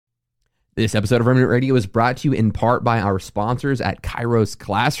This episode of Remnant Radio is brought to you in part by our sponsors at Kairos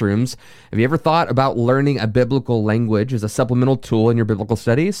Classrooms. Have you ever thought about learning a biblical language as a supplemental tool in your biblical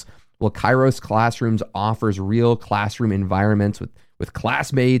studies? Well, Kairos Classrooms offers real classroom environments with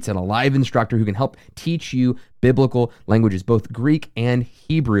classmates and a live instructor who can help teach you biblical languages, both Greek and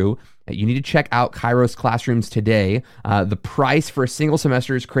Hebrew. You need to check out Kairos Classrooms today. The price for a single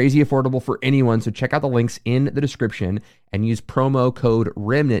semester is crazy affordable for anyone, so check out the links in the description and use promo code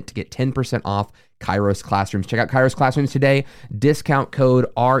REMNANT to get 10% off Kairos Classrooms. Check out Kairos Classrooms today. Discount code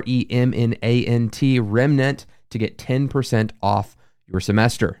REMNANT, REMNANT, to get 10% off your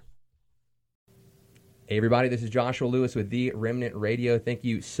semester. Hey everybody, this is Joshua Lewis with The Remnant Radio. Thank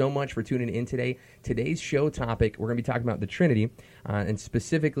you so much for tuning in today. Today's show topic, we're going to be talking about the Trinity, and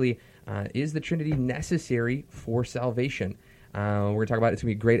specifically, is the Trinity necessary for salvation? We're going to talk about it. It's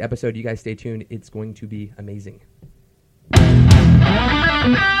going to be a great episode. You guys stay tuned. It's going to be amazing.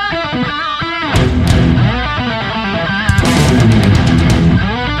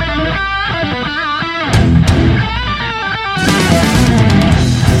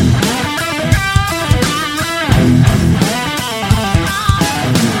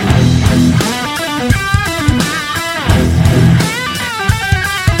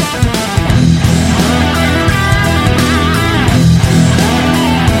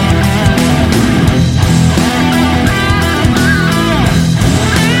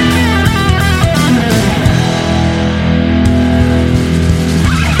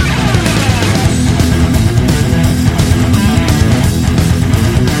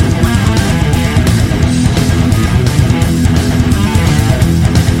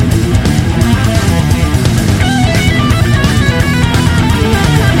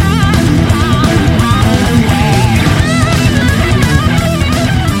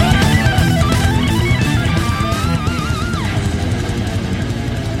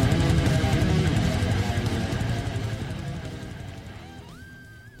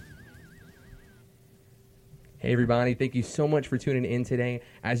 Hey everybody, thank you so much for tuning in today.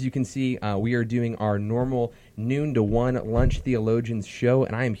 As you can see, we are doing our normal noon to 1 Lunch Theologians show,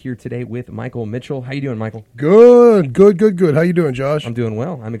 and I am here today with Michael Mitchell. How you doing, Michael? Good. How you doing, Josh? I'm doing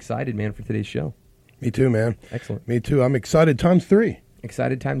well. I'm excited, man, for today's show. Me too, man. Excellent. Me too. I'm excited times 3.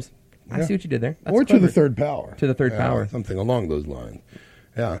 Excited times... I see what you did there. That's or clever. to the third power. To the third power. Something along those lines.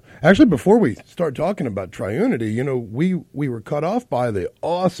 Yeah. Actually, before we start talking about triunity, you know, we were cut off by the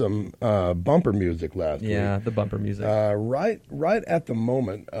awesome bumper music last week. Yeah, the bumper music. Right at the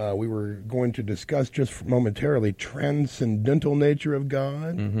moment, we were going to discuss just momentarily transcendental nature of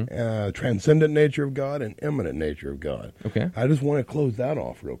God, transcendent nature of God, and immanent nature of God. Okay. I just want to close that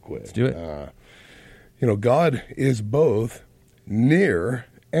off real quick. Let's do it. You know, God is both near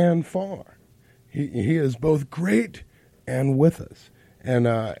and far. He is both great and with us. And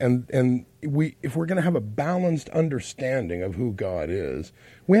if we're going to have a balanced understanding of who God is,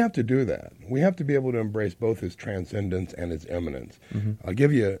 we have to do that. We have to be able to embrace both His transcendence and His immanence. I'll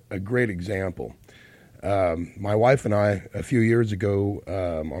give you a great example. My wife and I, a few years ago,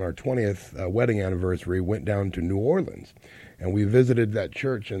 on our 20th wedding anniversary, went down to New Orleans, and we visited that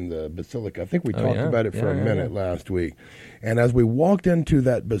church in the Basilica. I think we talked about it for a minute last week. And as we walked into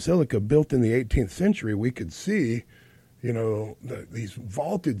that basilica built in the 18th century, we could see, you know, these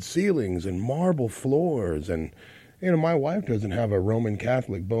vaulted ceilings and marble floors. And, you know, my wife doesn't have a Roman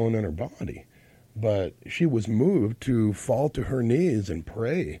Catholic bone in her body, but she was moved to fall to her knees and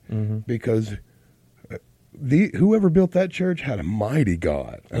pray because whoever built that church had a mighty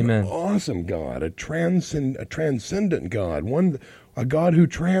God, an awesome God, a transcendent God, a God who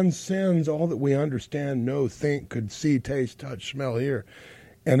transcends all that we understand, know, think, could see, taste, touch, smell, hear.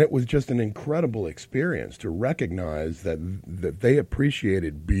 And it was just an incredible experience to recognize that they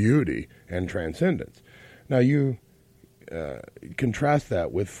appreciated beauty and transcendence. Now you contrast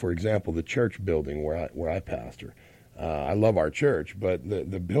that with, for example, the church building where I pastor. I love our church, but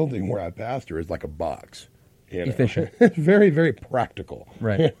the building where I pastor is like a box. You know? Efficient. It's very, very practical.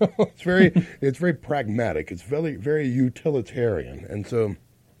 Right. You know? It's very pragmatic. It's very, very utilitarian. And so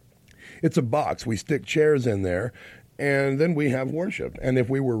it's a box. We stick chairs in there, and then we have worship. And if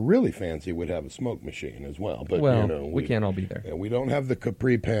we were really fancy, we'd have a smoke machine as well. But well, you know, we can't all be there. Yeah, we don't have the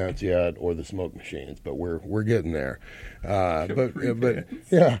capri pants yet or the smoke machines, but we're getting there. But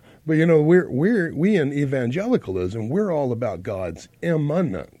you know, we in evangelicalism, we're all about God's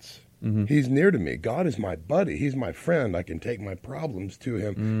immanence. Mm-hmm. He's near to me. God is my buddy. He's my friend. I can take my problems to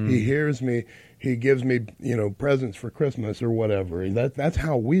him. He hears me. He gives me, you know, presents for Christmas or whatever. That's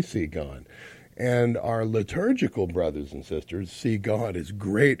how we see God. And our liturgical brothers and sisters see God as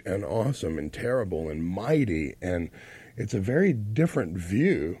great and awesome and terrible and mighty and, It's a very different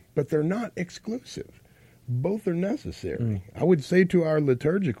view, but they're not exclusive. Both are necessary. I would say to our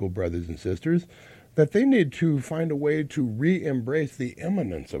liturgical brothers and sisters that they need to find a way to re-embrace the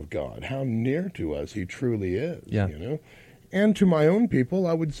immanence of God, how near to us he truly is, you know? And to my own people,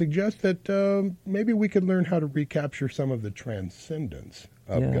 I would suggest that maybe we could learn how to recapture some of the transcendence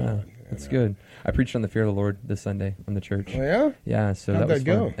of God. That's good. I preached on the fear of the Lord this Sunday on the church. Oh, yeah? Yeah, so How'd that was that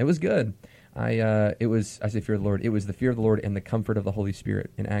go? fun. It was good. I say fear of the Lord. It was the fear of the Lord and the comfort of the Holy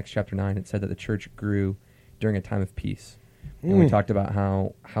Spirit. In Acts chapter 9, it said that the church grew during a time of peace. And we talked about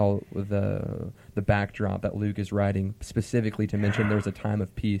how the backdrop that Luke is writing specifically to mention there's a time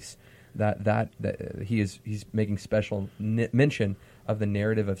of peace, that he's making special mention of the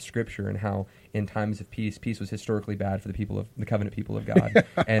narrative of Scripture and how in times of peace was historically bad for the covenant people of God,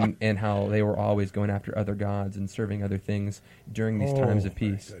 and how they were always going after other gods and serving other things during these times of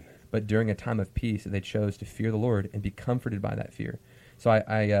peace. But during a time of peace, they chose to fear the Lord and be comforted by that fear. So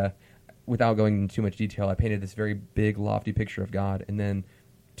I without going into too much detail, I painted this very big, lofty picture of God, and then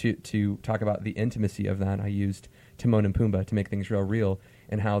to talk about the intimacy of that, I used Timon and Pumbaa to make things real,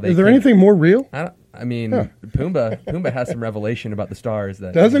 and how they. Is there anything more real? Pumbaa has some revelation about the stars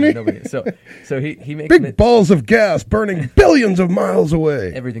that doesn't he? Nobody. So he makes big balls of gas burning billions of miles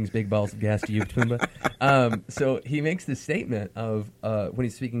away. Everything's big balls of gas to you, Pumbaa. So he makes this statement of when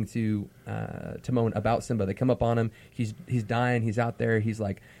he's speaking to Timon about Simba. They come up on him. He's dying. He's out there. He's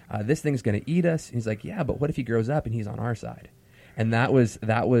like, this thing's going to eat us. And he's like, yeah, but what if he grows up and he's on our side? And that was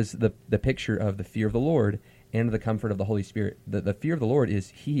the picture of the fear of the Lord and the comfort of the Holy Spirit. The fear of the Lord is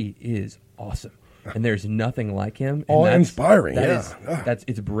he is awesome, and there's nothing like him. Awe-inspiring.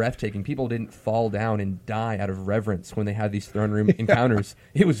 It's breathtaking. People didn't fall down and die out of reverence when they had these throne room encounters.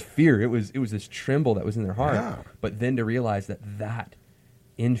 It was fear. It was this tremble that was in their heart. Yeah. But then to realize that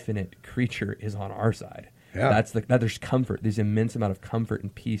infinite creature is on our side. Yeah. That there's comfort. There's immense amount of comfort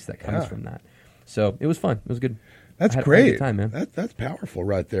and peace that comes from that. So it was fun. It was good. That's great. I had a good time, man. That's powerful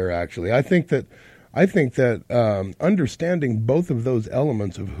right there. Actually, I think that understanding both of those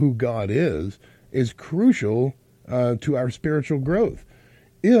elements of who God is crucial to our spiritual growth.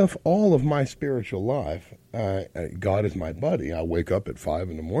 If all of my spiritual life, God is my buddy, I wake up at 5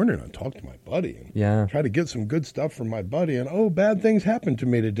 a.m. and talk to my buddy and try to get some good stuff from my buddy, and bad things happened to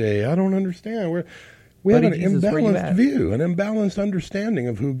me today. I don't understand. We have an imbalanced view, an imbalanced understanding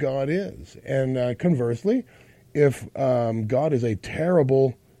of who God is. And conversely, if God is a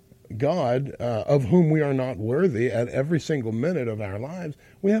terrible God of whom we are not worthy at every single minute of our lives,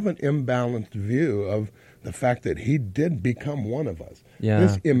 we have an imbalanced view of the fact that he did become one of us.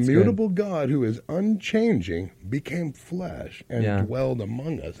 This immutable God who is unchanging became flesh and dwelled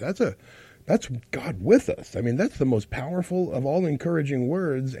among us. That's God with us. I mean, that's the most powerful of all encouraging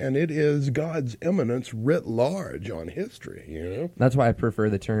words, and it is God's immanence writ large on history, you know? That's why I prefer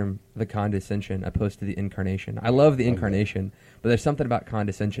the term the condescension opposed to the incarnation. I love the incarnation, but there's something about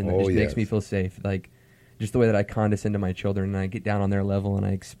condescension that just makes me feel safe. Like, just the way that I condescend to my children, and I get down on their level, and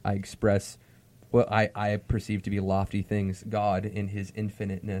I express what I perceive to be lofty things, God in his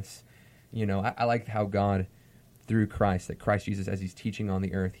infiniteness. You know, I like how God, through Christ, that Christ Jesus, as he's teaching on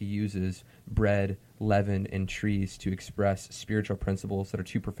the earth, he uses bread, leaven, and trees to express spiritual principles that are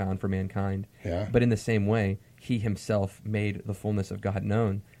too profound for mankind. Yeah. But in the same way, he himself made the fullness of God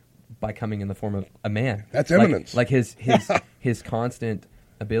known by coming in the form of a man. That's eminence. Like his constant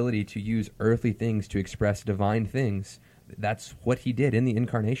ability to use earthly things to express divine things. That's what he did in the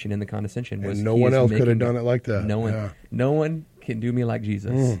incarnation, in the condescension. And no one else could have done it like that. No one can do me like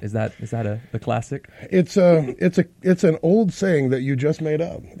Jesus. Is that the classic? It's an old saying that you just made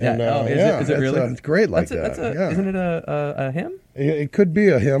up. And, is it really? It's great like that. Isn't it a hymn? It could be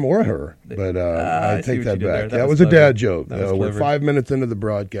a him or a her, but I take that back. That was a dad joke. We're 5 minutes into the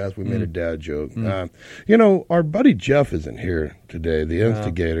broadcast. We made a dad joke. Our buddy Jeff isn't here today, the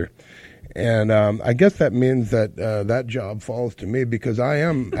instigator. And I guess that means that that job falls to me because I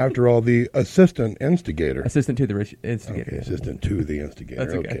am, after all, the assistant instigator. Assistant to the instigator. Okay, assistant to the instigator.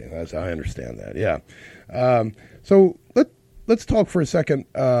 That's okay. I understand that. Yeah. So let's talk for a second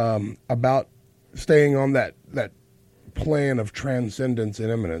about staying on that plane of transcendence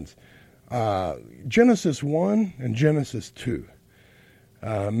and immanence. Genesis 1 and Genesis 2.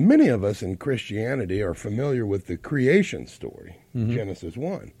 Many of us in Christianity are familiar with the creation story, Genesis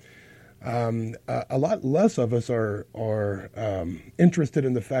 1. A lot less of us are interested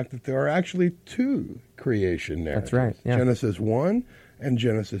in the fact that there are actually two creation narratives. That's right. Yeah. Genesis 1 and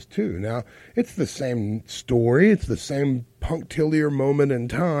Genesis 2. Now, it's the same story. It's the same punctiliar moment in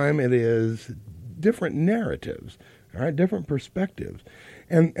time. It is different narratives, all right, different perspectives.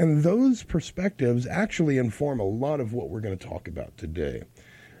 And those perspectives actually inform a lot of what we're going to talk about today.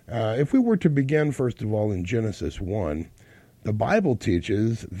 If we were to begin, first of all, in Genesis 1, the Bible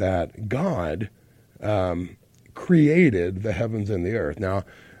teaches that God created the heavens and the earth. Now,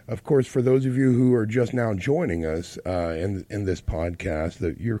 of course, for those of you who are just now joining us in this podcast,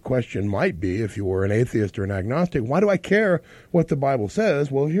 that your question might be, if you were an atheist or an agnostic, why do I care what the Bible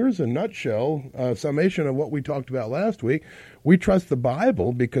says? Well, here's a nutshell summation of what we talked about last week. We trust the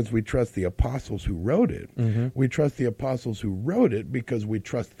Bible because we trust the apostles who wrote it. Mm-hmm. We trust the apostles who wrote it because we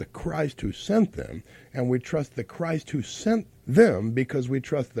trust the Christ who sent them. And we trust the Christ who sent them because we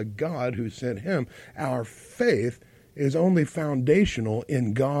trust the God who sent him. Our faith is only foundational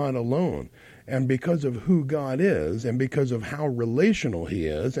in God alone. And because of who God is, and because of how relational he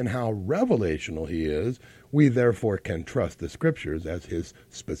is, and how revelational he is, we therefore can trust the Scriptures as his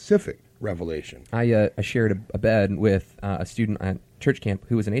specific revelation. I shared a bed with a student at church camp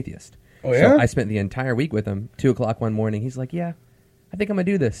who was an atheist. Oh, yeah? So I spent the entire week with him. 2:00 one morning, he's like, yeah, I think I'm going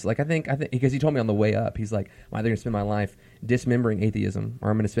to do this. Like, I think, because he told me on the way up, he's like, I'm either going to spend my life dismembering atheism, or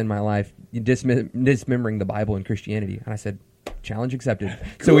I'm going to spend my life dismembering the Bible and Christianity. And I said, challenge accepted.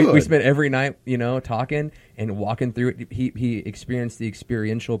 So we spent every night, talking and walking through it. He experienced the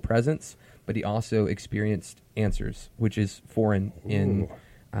experiential presence, but he also experienced answers, which is foreign in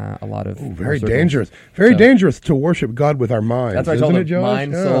a lot of very dangerous. Very dangerous to worship God with our minds. That's what I told him.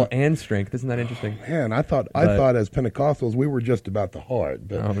 Mind, soul, and strength. Isn't that interesting? Oh, man, I thought as Pentecostals we were just about the heart.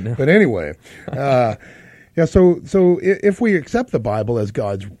 But anyway, So if we accept the Bible as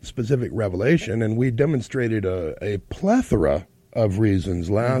God's specific revelation, and we demonstrated a plethora of reasons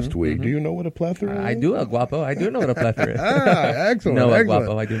last week. Mm-hmm. Do you know what a plethora is? I do, El Guapo. I do know what a plethora is. Excellent. No, El excellent.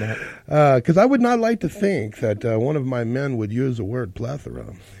 Guapo, I do not. Because I would not like to think that one of my men would use the word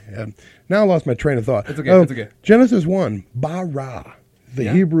plethora. Now I lost my train of thought. It's okay. It's okay. Genesis 1, bara, the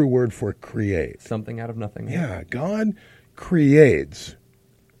Hebrew word for create. Something out of nothing. Yeah, God creates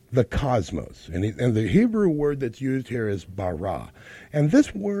the cosmos. And the Hebrew word that's used here is bara. And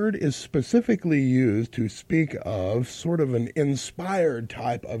this word is specifically used to speak of sort of an inspired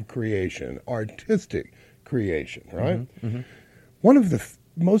type of creation, artistic creation, right? Mm-hmm, mm-hmm. One of the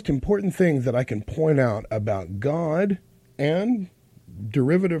most important things that I can point out about God, and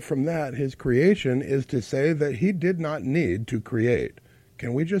derivative from that, his creation, is to say that he did not need to create.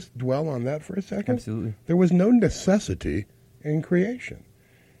 Can we just dwell on that for a second? Absolutely. There was no necessity in creation.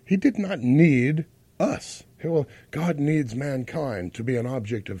 He did not need us. Well, God needs mankind to be an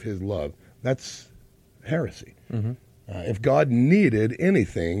object of his love. That's heresy. Mm-hmm. If God needed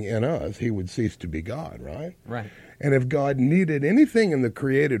anything in us, he would cease to be God, right? Right. And if God needed anything in the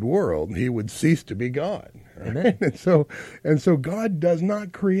created world, he would cease to be God. Right? And so God does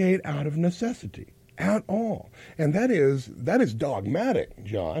not create out of necessity at all. And that is dogmatic,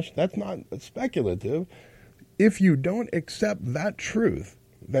 Josh. That's not speculative. If you don't accept that truth,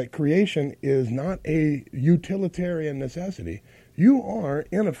 that creation is not a utilitarian necessity, you are,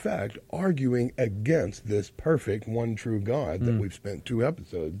 in effect, arguing against this perfect one true God that we've spent 2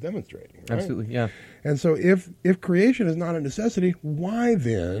 episodes demonstrating. Right? Absolutely, yeah. And so if creation is not a necessity, why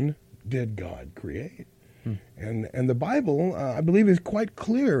then did God create? And the Bible, I believe, is quite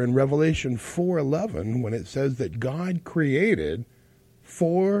clear in Revelation 4:11 when it says that God created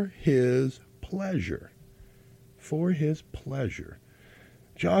for his pleasure. For his pleasure.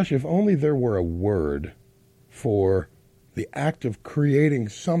 Josh, if only there were a word for the act of creating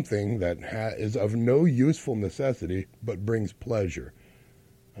something that is of no useful necessity but brings pleasure.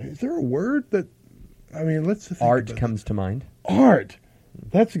 Is there a word that, let's think Art comes to mind. Art.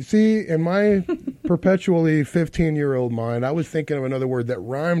 In my perpetually 15-year-old mind, I was thinking of another word that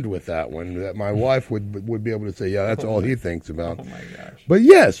rhymed with that one, that my wife would be able to say, yeah, that's all he thinks about. Oh, my gosh. But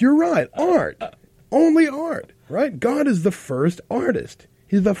yes, you're right. Art. Only art, right? God is the first artist.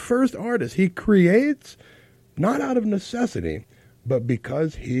 He's the first artist. He creates not out of necessity, but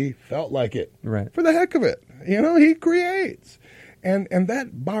because he felt like it. Right. For the heck of it. He creates. And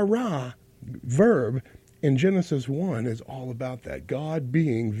that bara verb in Genesis 1 is all about that. God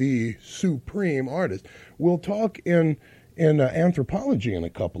being the supreme artist. We'll talk in anthropology in a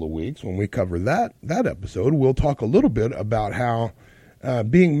couple of weeks when we cover that episode. We'll talk a little bit about how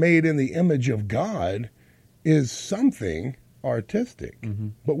being made in the image of God is something artistic. Mm-hmm.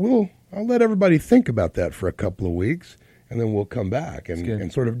 But I'll let everybody think about that for a couple of weeks, and then we'll come back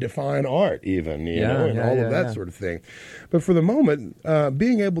and sort of define art even, and all of that sort of thing. But for the moment,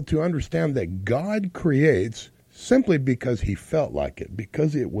 being able to understand that God creates simply because he felt like it,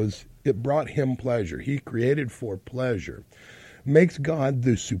 because it brought him pleasure. He created for pleasure, makes God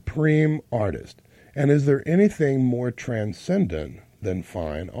the supreme artist. And is there anything more transcendent than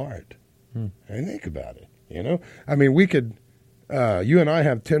fine art. And think about it, you know? I mean, we could, you and I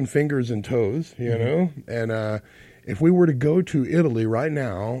have 10 fingers and toes, you know? And if we were to go to Italy right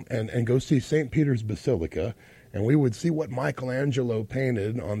now and go see St. Peter's Basilica, and we would see what Michelangelo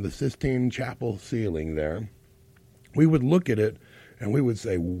painted on the Sistine Chapel ceiling there, we would look at it and we would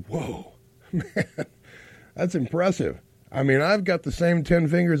say, whoa, man, that's impressive. I mean, I've got the same 10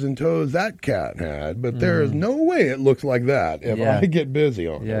 fingers and toes that cat had, but there is no way it looks like that if I get busy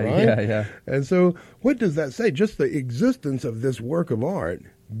on it, right? Yeah. And so what does that say? Just the existence of this work of art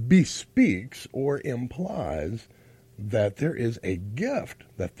bespeaks or implies that there is a gift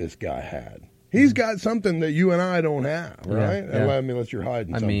that this guy had. He's got something that you and I don't have, right? Yeah. I mean, unless you're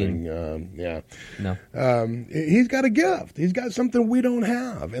hiding something. No. He's got a gift. He's got something we don't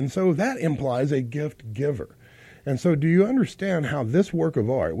have. And so that implies a gift giver. And so do you understand how this work of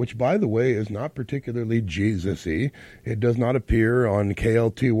art, which, by the way, is not particularly Jesus-y, it does not appear on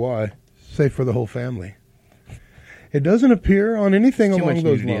KLTY, safe for the whole family. It doesn't appear on anything along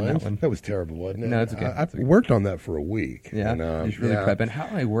those lines. That was terrible, wasn't it? No, it's okay. I worked on that for a week. Yeah, and, just really prepping. How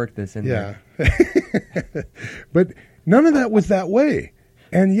do I work this in there? But none of that was that way.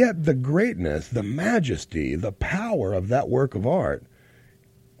 And yet the greatness, the majesty, the power of that work of art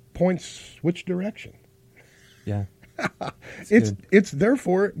points which direction? Yeah. It's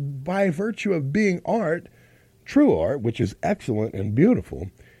therefore, by virtue of being art, true art, which is excellent and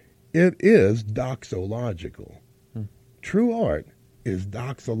beautiful, it is doxological. True art is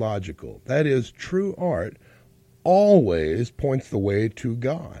doxological. That is, true art always points the way to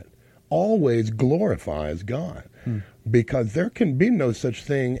God, always glorifies God, because there can be no such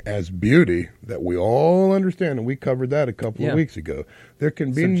thing as beauty that we all understand, and we covered that a couple of weeks ago. There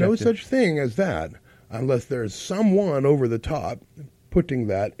can be no such thing as that unless there's someone over the top putting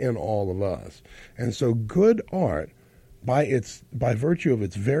that in all of us. And so good art, by virtue of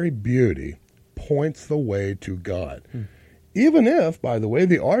its very beauty, points the way to God. Even if, by the way,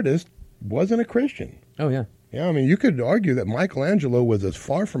 the artist wasn't a Christian. Oh, yeah. Yeah, I mean, you could argue that Michelangelo was as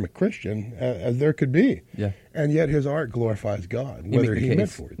far from a Christian as there could be. Yeah. And yet his art glorifies God, whether he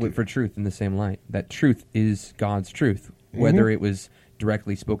meant for it to. For truth in the same light. That truth is God's truth, whether it was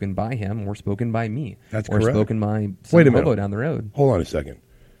directly spoken by him or spoken by me. That's or correct. Spoken by some hobo down the road. Hold on a second.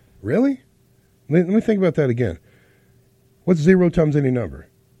 Really? Let me think about that again. What's 0 times any number?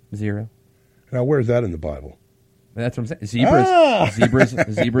 0. Now, where's that in the Bible? That's what I'm saying.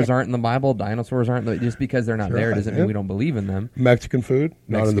 Zebras aren't in the Bible. Dinosaurs aren't. Just because they're not there doesn't mean we don't believe in them. Mexican food,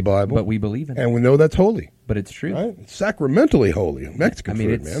 not in the Bible. But we believe in it. And we know that's holy. But it's true. Right? It's sacramentally holy. Mexican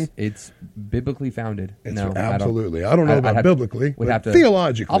food, man. It's biblically founded. Absolutely. I don't know about biblically, but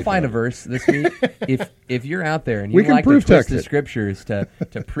theologically. I'll find a verse this week. If you're out there and you like to twist the scriptures to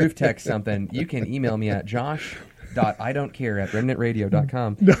proof text something, you can email me at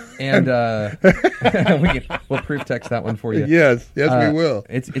josh.idon'tcare@remnantradio.com and we'll proof text that one for you. Yes, we will.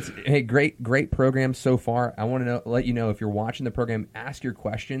 It's great program so far. I want to let you know, if you're watching the program, ask your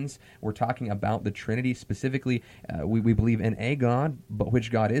questions. We're talking about the Trinity specifically. We believe in a God, but which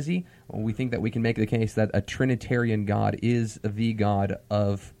God is he? Well, we think that we can make the case that a Trinitarian God is the God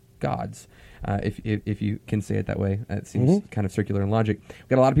of gods. If you can say it that way. It seems kind of circular in logic. We've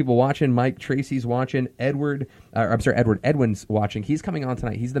got a lot of people watching. Mike Tracy's watching. Edward Edwin's watching. He's coming on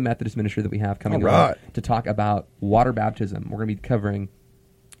tonight. He's the Methodist minister that we have coming on to talk about water baptism. We're going to be covering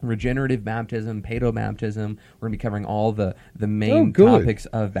regenerative baptism, paedo-baptism. We're going to be covering all the main topics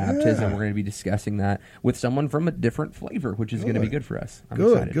of baptism. We're going to be discussing that with someone from a different flavor, which is going to be good for us. I'm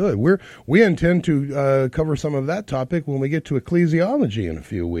excited. We intend to cover some of that topic when we get to ecclesiology in a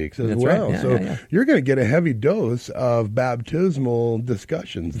few weeks as well. Right. Yeah, you're going to get a heavy dose of baptismal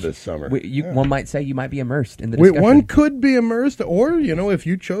discussions this summer. One might say you might be immersed in the discussion. One could be immersed, or if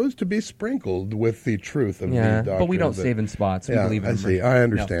you chose to be sprinkled with the truth of these doctrines. But we don't save in spots. We believe in immersion. I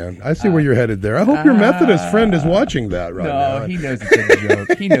understand. I see where you're headed there. I hope your Methodist friend is watching that now. No, he knows it's a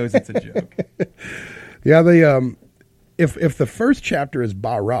joke. He knows it's a joke. Yeah, if the first chapter is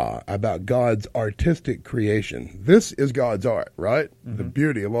bara, about God's artistic creation, this is God's art, right? The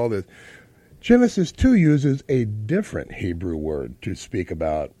beauty of all this. Genesis 2 uses a different Hebrew word to speak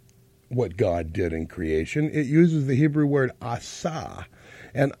about what God did in creation. It uses the Hebrew word asa.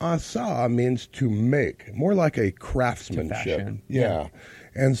 And asa means to make, more like a craftsmanship. Yeah.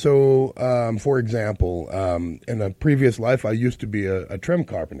 And so, for example, in a previous life, I used to be a trim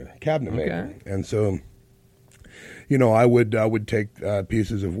carpenter, cabinet maker. And so, I would take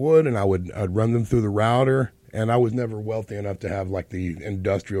pieces of wood and I'd run them through the router, And I was never wealthy enough to have like the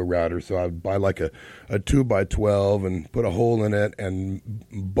industrial router, so I'd buy like a 2x12 and put a hole in it and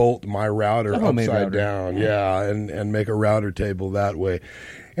bolt my router upside down, and make a router table that way.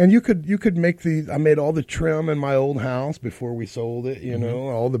 And you could make I made all the trim in my old house before we sold it, you know,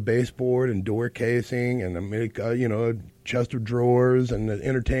 all the baseboard and door casing, and I make a chest of drawers and the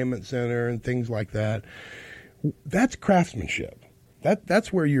entertainment center and things like that. That's craftsmanship.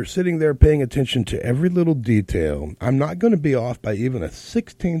 That's where you're sitting there paying attention to every little detail. I'm not going to be off by even a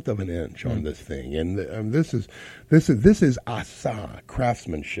 16th of an inch on this thing, and this is asa,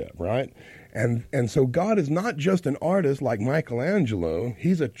 craftsmanship, right? And so God is not just an artist like Michelangelo.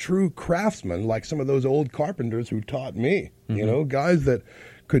 He's a true craftsman like some of those old carpenters who taught me, you know, guys that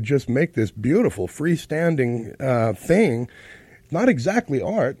could just make this beautiful freestanding thing. Not exactly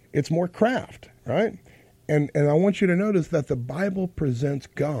art, it's more craft, right? And I want you to notice that the Bible presents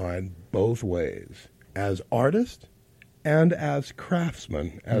God both ways, as artist and as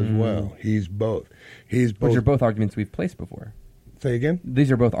craftsman as well. He's both. Which are both arguments we've placed before. Say again?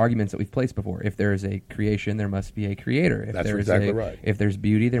 These are both arguments that we've placed before. If there is a creation, there must be a creator. If That's there exactly is right. If there's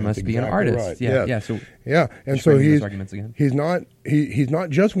beauty, there must be an artist. Right. And so he's not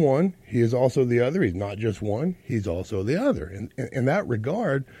just one. He is also the other. He's not just one. He's also the other. And in that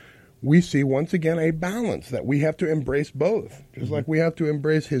regard, we see once again a balance that we have to embrace both. Just like we have to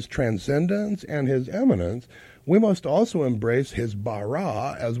embrace his transcendence and his eminence, we must also embrace his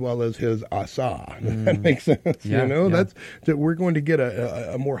bara as well as his asa. Does that make sense? That we're going to get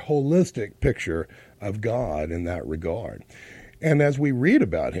a more holistic picture of God in that regard. And as we read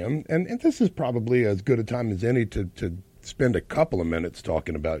about him, and this is probably as good a time as any to spend a couple of minutes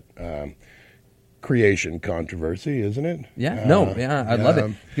talking about creation controversy, isn't it? I love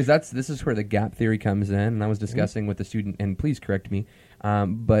it, because this is where the gap theory comes in, and I was discussing with the student, and please correct me,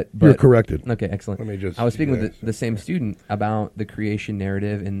 but you're corrected. Okay, excellent. I was speaking with the same student about the creation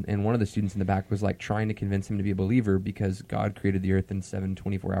narrative, and one of the students in the back was like trying to convince him to be a believer because God created the earth in 7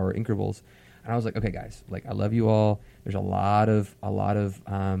 24-hour intervals. And I was like, okay, guys, like, I love you all. There's a lot of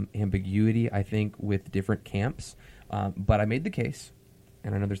ambiguity, I think, with different camps, but I made the case,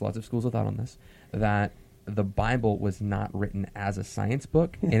 and I know there's lots of schools of thought on this, that the Bible was not written as a science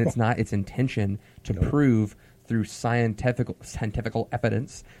book, and it's not its intention to prove through scientific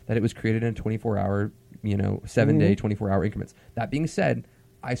evidence that it was created in 24-hour, 7-day, 24-hour increments. That being said,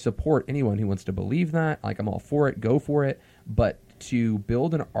 I support anyone who wants to believe that. Like, I'm all for it, go for it. But to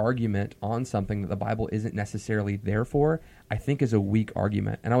build an argument on something that the Bible isn't necessarily there for, I think is a weak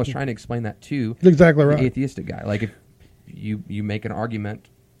argument. And I was trying to explain that to the atheistic guy. Like, if you make an argument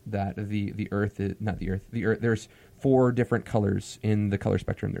that the earth is not the earth. There's 4 different colors in the color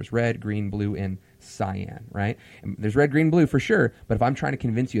spectrum. There's red, green, blue, and cyan, right? And there's red, green, blue for sure, but if I'm trying to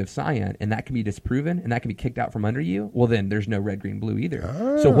convince you of cyan and that can be disproven and that can be kicked out from under you, well, then there's no red, green, blue either.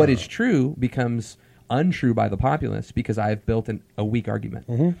 So what is true becomes untrue by the populace because I've built a weak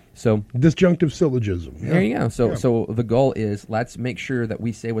argument. So disjunctive syllogism. There you go. So the goal is, let's make sure that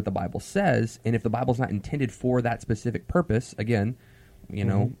we say what the Bible says, and if the Bible's not intended for that specific purpose, again,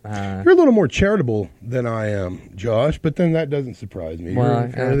 you're a little more charitable than I am, Josh, but then that doesn't surprise me. Well,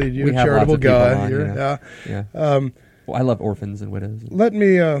 you're a charitable guy. Well, I love orphans and widows. Let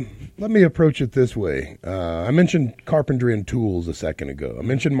me approach it this way. I mentioned carpentry and tools a second ago. I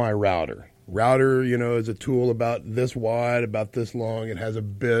mentioned my router. Router, is a tool about this wide, about this long. It has a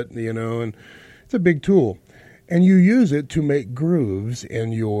bit, and it's a big tool. And you use it to make grooves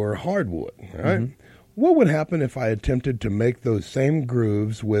in your hardwood, right? What would happen if I attempted to make those same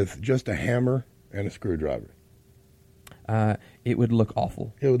grooves with just a hammer and a screwdriver? It would look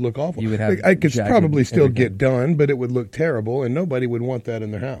awful. It would look awful. You would have I could probably still get done, but it would look terrible, and nobody would want that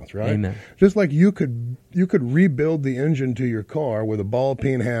in their house, right? Amen. Just like you could rebuild the engine to your car with a ball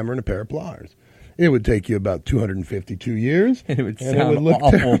peen hammer and a pair of pliers. It would take you about 252 years. And it would sound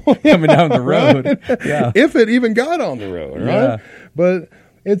awful coming down the road. Right? Yeah. If it even got on the road, right? Yeah. But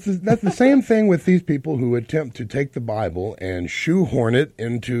that's the same thing with these people who attempt to take the Bible and shoehorn it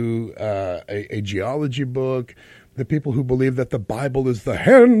into a geology book. The people who believe that the Bible is the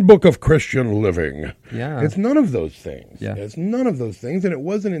handbook of Christian living. Yeah. It's none of those things. Yeah. It's none of those things, and it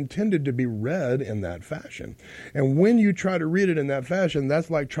wasn't intended to be read in that fashion. And when you try to read it in that fashion, that's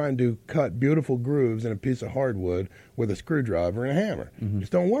like trying to cut beautiful grooves in a piece of hardwood with a screwdriver and a hammer. It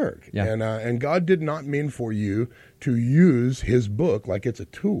just don't work. Yeah. And God did not mean for you to use his book like it's a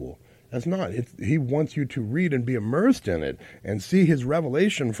tool. That's not. He wants you to read and be immersed in it and see his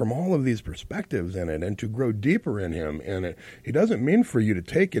revelation from all of these perspectives in it and to grow deeper in him in it. He doesn't mean for you to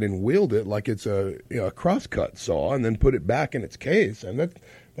take it and wield it like it's a crosscut saw and then put it back in its case. And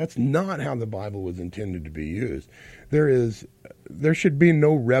That's not how the Bible was intended to be used. There should be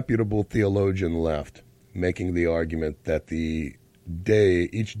no reputable theologian left making the argument that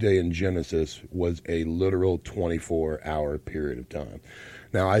each day in Genesis was a literal 24-hour period of time.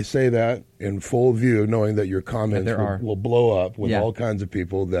 Now, I say that in full view, knowing that your comments will blow up with all kinds of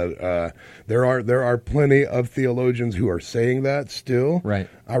people. That there are plenty of theologians who are saying that still. Right.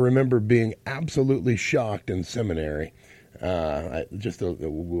 I remember being absolutely shocked in seminary. I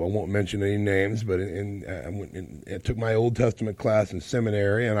won't mention any names, but I took my Old Testament class in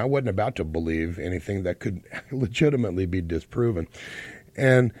seminary, and I wasn't about to believe anything that could legitimately be disproven.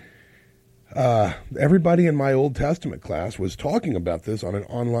 And everybody in my Old Testament class was talking about this on an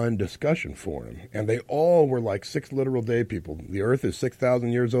online discussion forum, and they all were like 6 literal day people. The earth is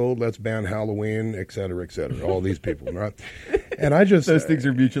 6,000 years old. Let's ban Halloween, et cetera, et cetera. All these people, right? And I just those things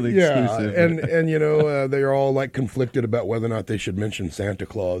are mutually exclusive. And they are all like conflicted about whether or not they should mention Santa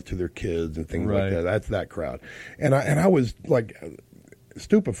Claus to their kids and things like that. That's that crowd. And I was like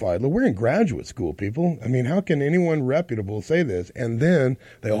stupefied. Look, we're in graduate school, people. I mean, how can anyone reputable say this? And then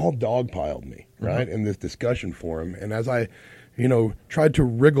they all dogpiled me, right, in this discussion forum. And as I, tried to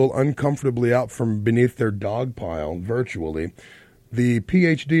wriggle uncomfortably out from beneath their dog pile virtually, the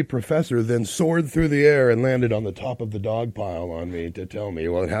PhD professor then soared through the air and landed on the top of the dog pile on me to tell me,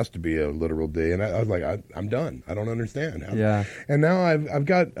 well, it has to be a literal day. And I was like, I'm done. I don't understand. And now I've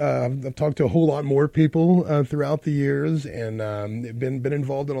talked to a whole lot more people throughout the years, and been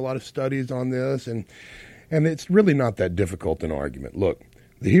involved in a lot of studies on this, and it's really not that difficult an argument. Look,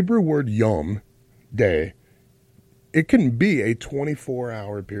 the Hebrew word yom, day, it can be a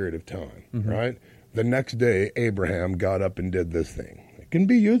 24-hour period of time, right? The next day, Abraham got up and did this thing. It can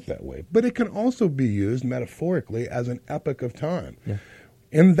be used that way. But it can also be used metaphorically as an epoch of time. Yeah.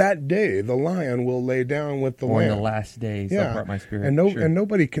 In that day, the lion will lay down with the lamb. In the last days, I'll part my spirit. And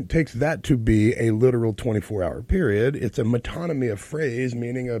nobody takes that to be a literal 24-hour period. It's a metonymy of phrase,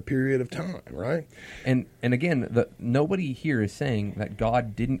 meaning a period of time, right? And again, nobody here is saying that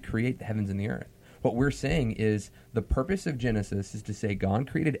God didn't create the heavens and the earth. What we're saying is the purpose of Genesis is to say God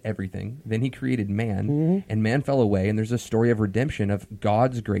created everything, then he created man, and man fell away, and there's a story of redemption of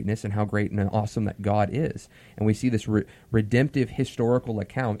God's greatness and how great and awesome that God is. And we see this redemptive historical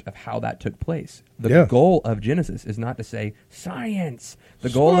account of how that took place. The goal of Genesis is not to say science. The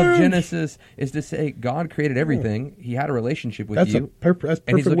goal of Genesis is to say God created everything. He had a relationship with you. That's a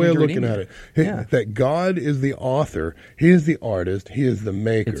perfect way of looking at it. That God is the author. He is the artist. He is the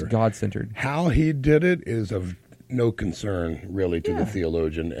maker. It's God-centered. How he did it is of no concern, really, to the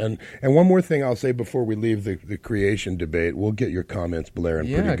theologian. And one more thing I'll say before we leave the creation debate. We'll get your comments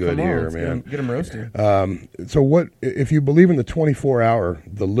blaring pretty good here, man. Get them roasted. So what, if you believe in the 24-hour,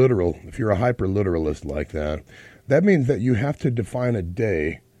 the literal, if you're a hyper-literalist like that, that means that you have to define a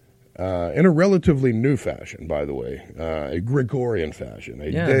day in a relatively new fashion, by the way, a Gregorian fashion.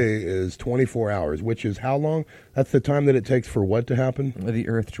 A day is 24 hours, which is how long? That's the time that it takes for what to happen? The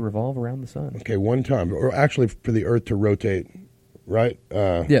Earth to revolve around the sun. Okay, one time. Or actually for the Earth to rotate, right?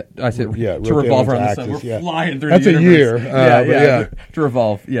 I said to revolve around the sun. We're flying through the universe. That's a year. To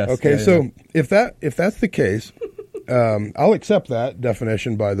revolve, yes. Okay, if that's the case, I'll accept that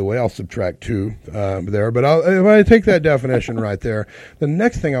definition, by the way. I'll subtract 2 there. But if I take that definition right there, the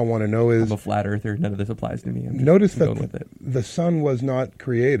next thing I want to know is... I'm a flat earther. None of this applies to me. Notice that the sun was not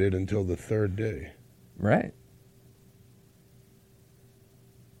created until the 3rd day. Right.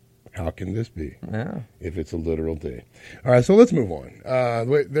 How can this be? Yeah. If it's a literal day. All right, so let's move on.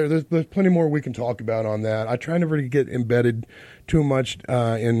 There's plenty more we can talk about on that. I try never to get embedded too much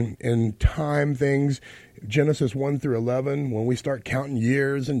in time things. Genesis 1 through 11, when we start counting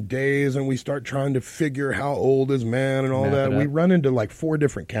years and days and we start trying to figure how old is man and all that, we run into like 4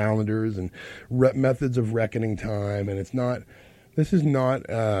 different calendars and methods of reckoning time, and this is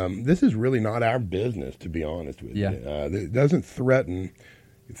really not our business, to be honest with you. It doesn't threaten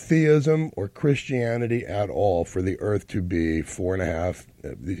theism or Christianity at all for the earth to be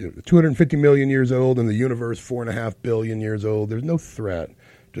 250 million years old and the universe 4.5 billion years old. There's no threat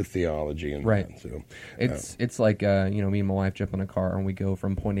to theology and right. That. So it's like me and my wife jump in a car and we go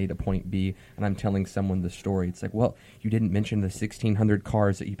from point A to point B, and I'm telling someone the story. It's like, well, you didn't mention the 1,600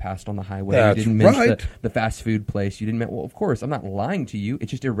 cars that you passed on the highway. That's you didn't mention right. the fast food place. You didn't. Well, of course, I'm not lying to you.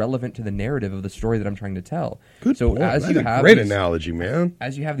 It's just irrelevant to the narrative of the story that I'm trying to tell. Good so point. As That's you a have great these, analogy, man.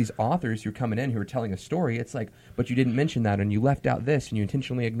 As you have these authors who are coming in who are telling a story, it's like, but you didn't mention that, and you left out this, and you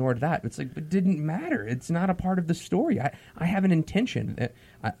intentionally ignored that. It's like, but it didn't matter. It's not a part of the story. I have an intention.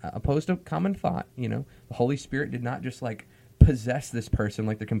 Opposed to common thought, the Holy Spirit did not just like possess this person,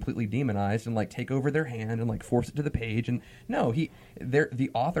 like they're completely demonized, and like take over their hand and like force it to the page. And no, the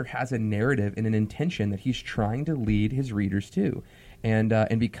author has a narrative and an intention that he's trying to lead his readers to.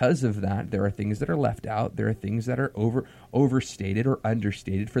 And because of that, there are things that are left out. There are things that are overstated or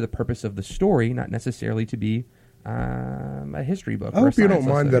understated for the purpose of the story, not necessarily to be a history book. I hope you don't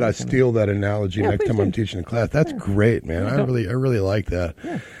mind that I steal that analogy next time I'm teaching a class. That's great, man. I really like that.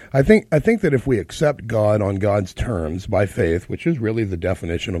 Yeah. I think that if we accept God on God's terms by faith, which is really the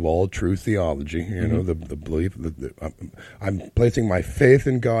definition of all true theology, you know, the belief that I'm placing my faith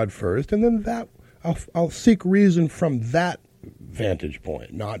in God first, and then that I'll seek reason from that vantage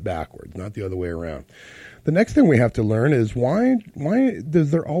point, not backwards, not the other way around. The next thing we have to learn is why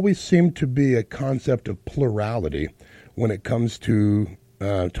does there always seem to be a concept of plurality when it comes to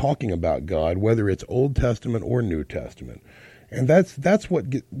talking about God, whether it's Old Testament or New Testament? And that's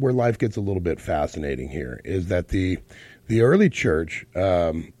where life gets a little bit fascinating here, is that the early church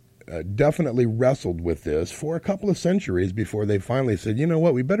definitely wrestled with this for a couple of centuries before they finally said, you know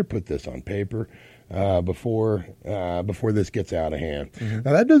what, we better put this on paper before this gets out of hand. Mm-hmm.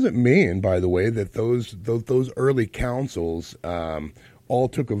 Now that doesn't mean, by the way, that those early councils all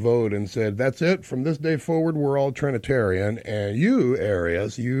took a vote and said, that's it, from this day forward we're all Trinitarian, and you,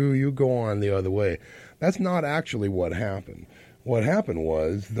 Arius, you go on the other way. That's not actually what happened. What happened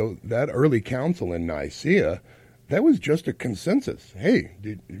was that early council in Nicaea, that was just a consensus. Hey,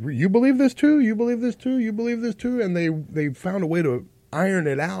 you believe this too? You believe this too? You believe this too? And they found a way to iron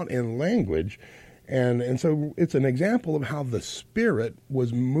it out in language. And so it's an example of how the Spirit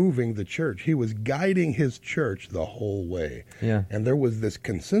was moving the church. He was guiding his church the whole way. Yeah. And there was this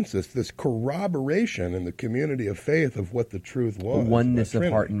consensus, this corroboration in the community of faith of what the truth was. Oneness of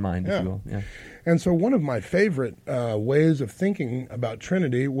heart and mind, if you will. Yeah. And so one of my favorite ways of thinking about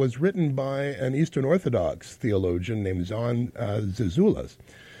Trinity was written by an Eastern Orthodox theologian named John Zizulas.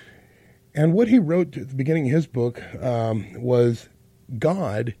 And what he wrote at the beginning of his book was,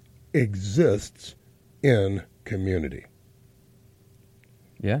 God exists in community.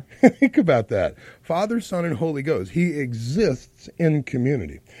 Yeah. Think about that. Father, Son, and Holy Ghost. He exists in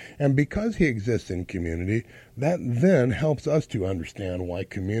community. And because he exists in community, that then helps us to understand why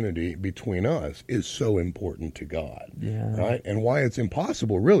community between us is so important to God. Yeah. Right? And why it's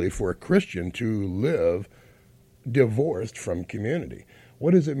impossible, really, for a Christian to live divorced from community.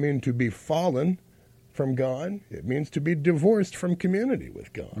 What does it mean to be fallen from God? It means to be divorced from community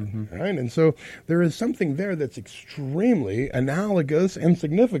with God, right? And so there is something there that's extremely analogous and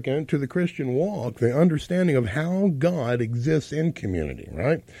significant to the Christian walk, the understanding of how God exists in community,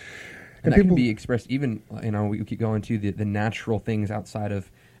 right? And that can be expressed even, we keep going to the natural things outside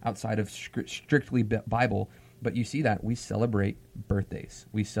of strictly Bible. But you see that we celebrate birthdays,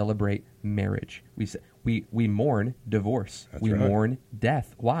 we celebrate marriage, we mourn divorce, we mourn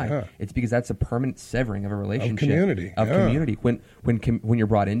death. Why? Yeah. It's because that's a permanent severing of a relationship, of community. When you're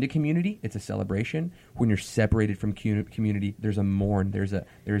brought into community, it's a celebration. When you're separated from community, there's a mourn. There's a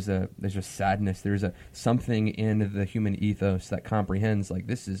sadness. There's a something in the human ethos that comprehends like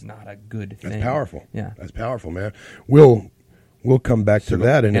this is not a good thing. That's powerful. Yeah, that's powerful, man. We'll come back to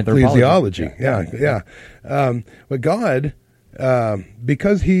that in ecclesiology. Yeah. But God,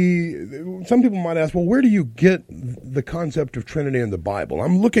 because some people might ask, well, where do you get the concept of Trinity in the Bible?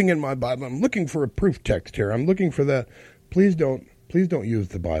 I'm looking in my Bible. I'm looking for a proof text here. I'm looking for that. Please don't use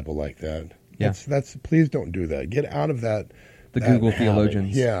the Bible like that. Yeah. Please don't do that. Get out of that. Google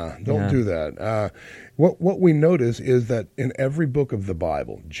theologians. Yeah, don't do that. What we notice is that in every book of the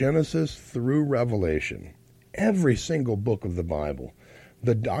Bible, Genesis through Revelation, every single book of the Bible,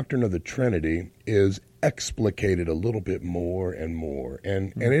 the doctrine of the Trinity is explicated a little bit more and more.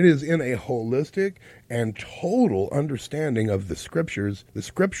 And it is in a holistic and total understanding of the Scriptures, the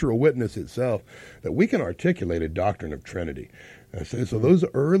scriptural witness itself, that we can articulate a doctrine of Trinity. So those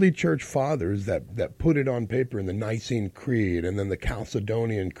early church fathers that put it on paper in the Nicene Creed and then the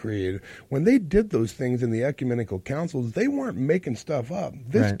Chalcedonian Creed, when they did those things in the ecumenical councils, they weren't making stuff up.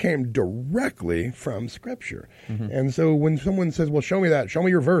 This came directly from Scripture. And so when someone says, well, show me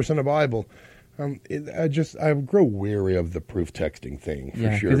your verse in the Bible, I grow weary of the proof texting thing,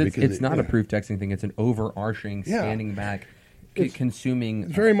 for sure. Because it's not a proof texting thing. It's an overarching, standing back, consuming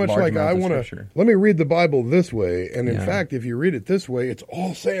very much like I want to let me read the Bible this way, and in fact, if you read it this way, it's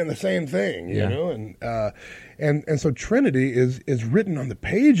all saying the same thing, you know. And so Trinity is written on the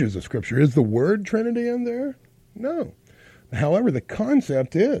pages of Scripture. Is the word Trinity in there? No. However, the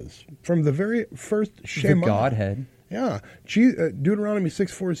concept is from the very first Shema. The Godhead. Yeah. Deuteronomy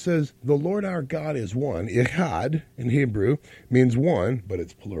 6:4 says, the Lord our God is one. Echad in Hebrew means one, but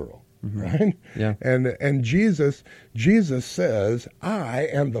it's plural. right? Yeah. And Jesus says, I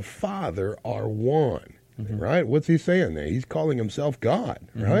and the Father are one, right? What's he saying there? He's calling himself God,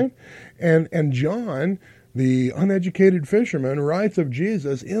 right? And John, the uneducated fisherman, writes of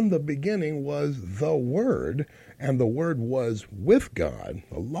Jesus, in the beginning was the Word, and the Word was with God.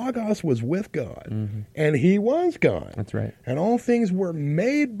 The Logos was with God, and he was God. That's right. And all things were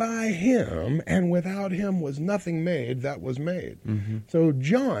made by him, and without him was nothing made that was made. So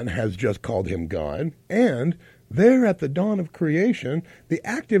John has just called him God, and there at the dawn of creation, the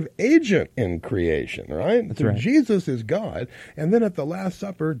active agent in creation, right? That's so right. Jesus is God, and then at the Last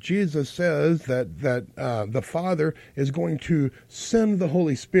Supper, Jesus says that the Father is going to send the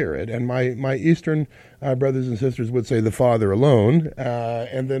Holy Spirit, and my Eastern brothers and sisters would say the Father alone,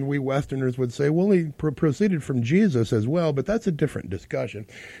 and then we Westerners would say, well, he proceeded from Jesus as well, but that's a different discussion.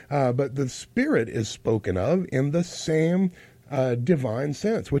 But the Spirit is spoken of in the same divine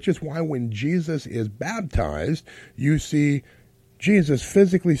sense, which is why when Jesus is baptized, you see Jesus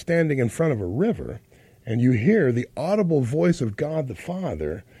physically standing in front of a river, and you hear the audible voice of God the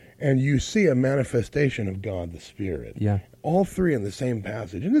Father, and you see a manifestation of God the Spirit. Yeah. All three in the same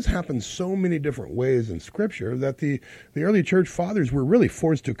passage. And this happens so many different ways in Scripture that the early church fathers were really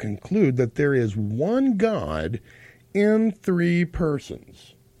forced to conclude that there is one God in three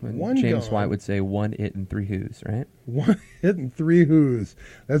persons. James White would say one it and three who's, right? One it and three who's.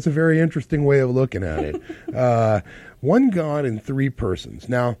 That's a very interesting way of looking at it. One God in three persons.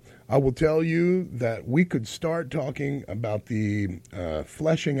 Now, I will tell you that we could start talking about the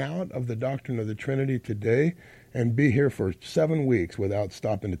fleshing out of the doctrine of the Trinity today and be here for 7 weeks without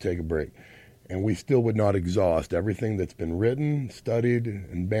stopping to take a break. And we still would not exhaust everything that's been written, studied,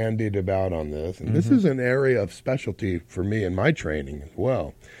 and bandied about on this. And this is an area of specialty for me in my training as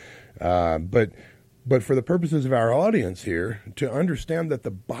well. But for the purposes of our audience here, to understand that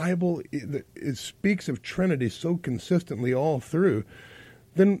the Bible it speaks of Trinity so consistently all through,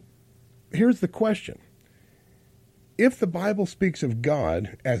 then here's the question. If the Bible speaks of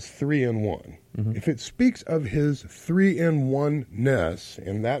God as three in one, if it speaks of his three in one-ness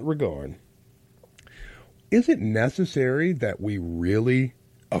in that regard, is it necessary that we really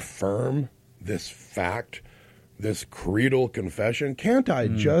affirm this fact, this creedal confession? Can't I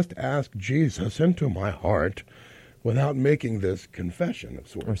just ask Jesus into my heart without making this confession of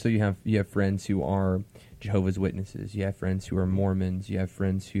sorts? Or so you have friends who are Jehovah's Witnesses, you have friends who are Mormons, you have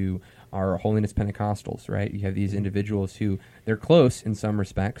friends who are Holiness Pentecostals, right? You have these individuals who, they're close in some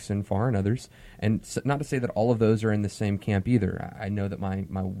respects and far in others, and not to say that all of those are in the same camp either. I know that my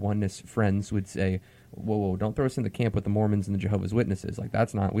oneness friends would say, whoa, don't throw us in the camp with the Mormons and the Jehovah's Witnesses. Like,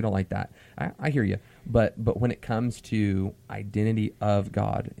 we don't like that. I hear you. But when it comes to identity of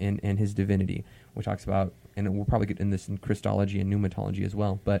God and his divinity, which talks about, and we'll probably get in this in Christology and pneumatology as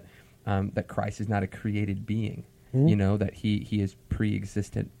well, but that Christ is not a created being. You know, that he is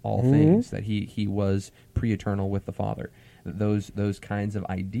pre-existent all things, that he was pre-eternal with the Father. Those kinds of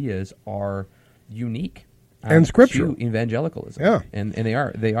ideas are unique. And scriptural. To evangelicalism. Yeah. And they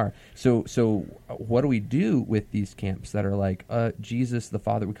are. So what do we do with these camps that are like Jesus the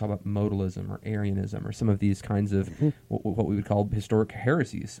Father, we call it modalism or Arianism or some of these kinds of what we would call historic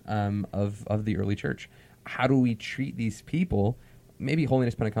heresies of the early church? How do we treat these people? Maybe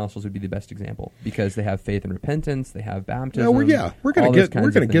Holiness Pentecostals would be the best example because they have faith and repentance, they have baptism. We're going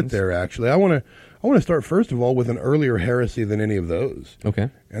to get there. Actually, I want to start first of all with an earlier heresy than any of those. Okay,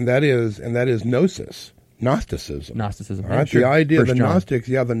 and that is gnosis. Gnosticism. Right? The idea of the Gnostics,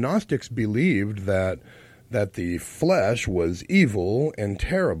 the Gnostics believed that the flesh was evil and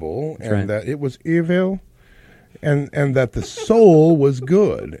terrible, and that it was evil, and that the soul was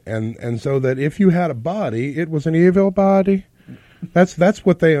good, and so that if you had a body, it was an evil body. That's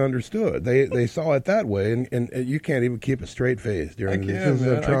what they understood. They saw it that way, and you can't even keep a straight face during this.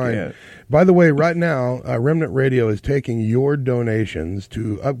 I can't. By the way, right now, Remnant Radio is taking your donations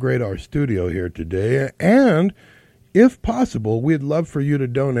to upgrade our studio here today, and if possible, we'd love for you to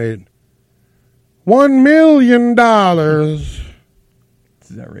donate $1 million. This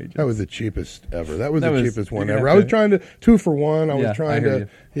is outrageous. That was the cheapest ever. That was the cheapest one ever. I was trying to 2 for 1. I was trying to.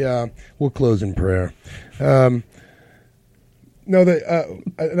 Yeah, we'll close in prayer. No,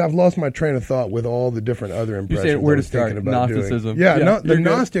 I've lost my train of thought with all the different other impressions. You said where to start? Gnosticism. The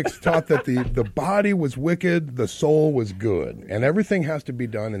Gnostics taught that the body was wicked, the soul was good, and everything has to be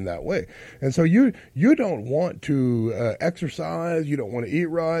done in that way. And so you don't want to exercise, you don't want to eat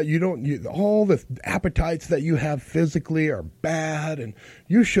right, all the appetites that you have physically are bad, and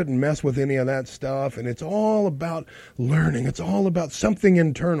you shouldn't mess with any of that stuff. And it's all about learning. It's all about something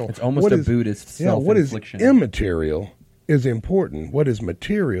internal. It's almost a Buddhist self-infliction. What is immaterial is important. What is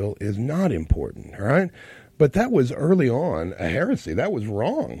material is not important, all right? But that was early on a heresy. That was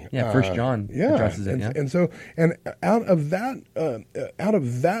wrong. Yeah, First John addresses it. And out of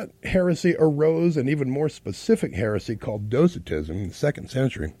that heresy arose an even more specific heresy called Docetism in the 2nd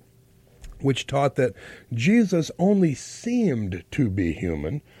century, which taught that Jesus only seemed to be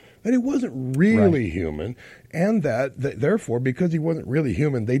human, that he wasn't really human, and that therefore, because he wasn't really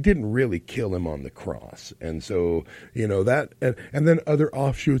human, they didn't really kill him on the cross. And so, that, and then other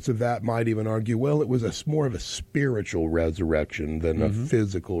offshoots of that might even argue, well, it was more of a spiritual resurrection than a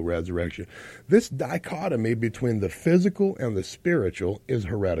physical resurrection. This dichotomy between the physical and the spiritual is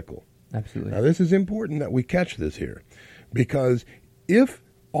heretical. Absolutely. Now, this is important that we catch this here, because if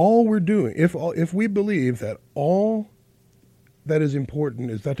all we're doing, if we believe that all that is important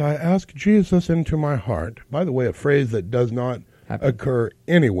is that I ask Jesus into my heart, by the way, a phrase that does not occur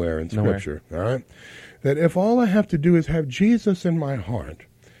anywhere in Scripture, all right? That if all I have to do is have Jesus in my heart,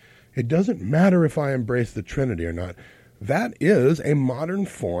 it doesn't matter if I embrace the Trinity or not. That is a modern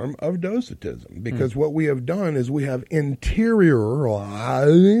form of Docetism, because what we have done is we have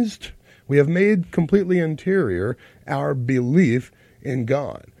interiorized, we have made completely interior our belief in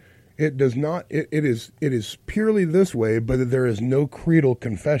God. It does not. It is purely this way, but there is no creedal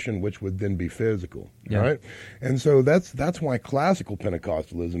confession, which would then be physical, right? And so that's why classical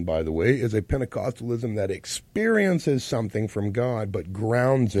Pentecostalism, by the way, is a Pentecostalism that experiences something from God, but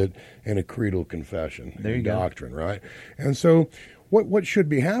grounds it in a creedal confession, doctrine, right? And so what should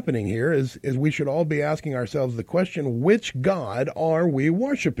be happening here is we should all be asking ourselves the question: which God are we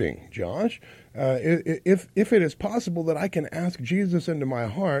worshiping, Josh? If it is possible that I can ask Jesus into my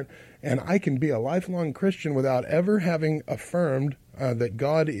heart and I can be a lifelong Christian without ever having affirmed that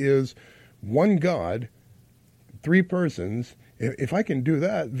God is one God, 3 persons, if I can do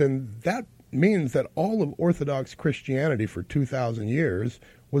that, then that means that all of Orthodox Christianity for 2,000 years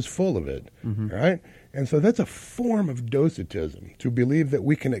was full of it, right? And so that's a form of Docetism, to believe that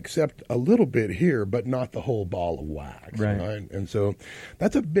we can accept a little bit here, but not the whole ball of wax, right? And so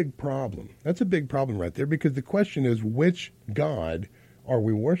that's a big problem. That's a big problem right there, because the question is, which God are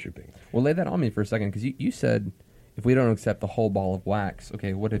we worshiping? Well, lay that on me for a second, because you said if we don't accept the whole ball of wax,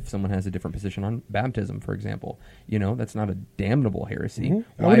 okay, what if someone has a different position on baptism, for example? That's not a damnable heresy.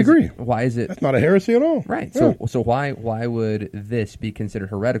 I would agree. Why is it? That's not a heresy at all. Right. Yeah. So why would this be considered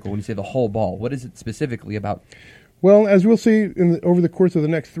heretical when you say the whole ball? What is it specifically about? Well, as we'll see over the course of the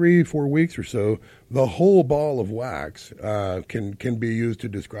next 3-4 weeks or so, the whole ball of wax can be used to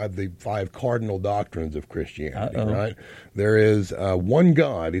describe the 5 cardinal doctrines of Christianity, right? There is one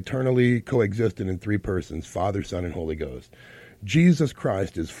God, eternally coexistent in 3 persons, Father, Son, and Holy Ghost. Jesus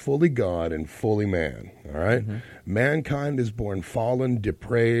Christ is fully God and fully man, all right? Mankind is born fallen,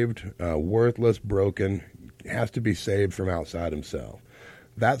 depraved, worthless, broken, has to be saved from outside himself.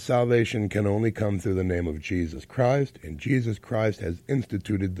 That salvation can only come through the name of Jesus Christ, and Jesus Christ has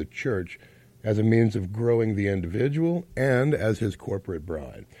instituted the church as a means of growing the individual and as his corporate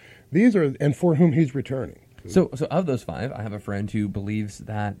bride. These are, and for whom he's returning. So of those 5, I have a friend who believes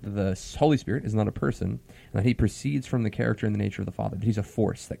that the Holy Spirit is not a person, and that he proceeds from the character and the nature of the Father, but he's a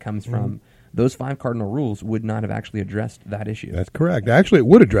force that comes from. Those 5 cardinal rules would not have actually addressed that issue. That's correct. Actually, it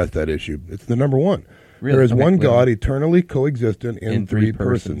would address that issue. It's the number 1. Really? There is one God, eternally coexistent in 3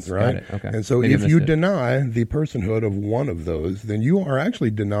 persons, right? Okay. And so if you deny the personhood of one of those, then you are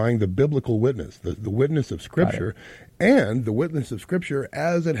actually denying the biblical witness, the witness of Scripture, and the witness of Scripture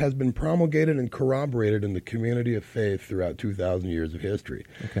as it has been promulgated and corroborated in the community of faith throughout 2,000 years of history.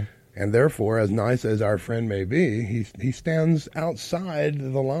 Okay. And therefore, as nice as our friend may be, he stands outside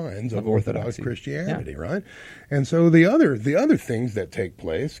the lines of Orthodox Christianity, right? And so the other things that take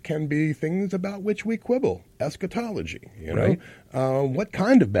place can be things about which we quibble. Eschatology, what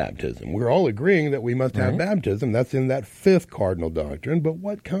kind of baptism? We're all agreeing that we must have baptism. That's in that 5th cardinal doctrine. But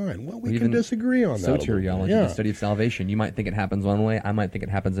what kind? Well, we can disagree on that. Soteriology, the study of salvation. You might think it happens one way. I might think it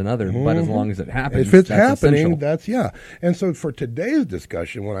happens another. But as long as it happens, if it's that's happening, essential. And so for today's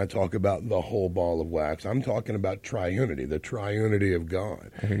discussion, when I talk about the whole ball of wax, I'm talking about triunity, the triunity of God.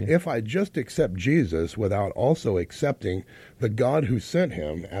 If I just accept Jesus without also accepting the God who sent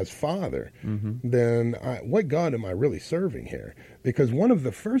him as Father, then what God am I really serving here? Because one of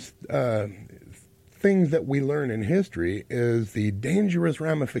the first things that we learn in history is the dangerous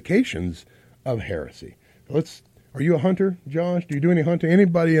ramifications of heresy. Let's Are you a hunter, Josh? Do you do any hunting?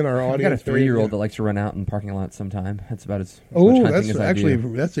 Anybody in our audience? I've got a 3-year-old that likes to run out in parking lots sometime. That's about as much Oh, hunting as I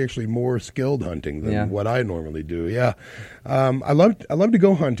do. that's actually more skilled hunting than what I normally do. Yeah, I love to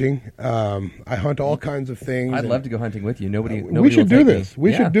go hunting. I hunt all kinds of things. I'd love to go hunting with you. Nobody we should do this.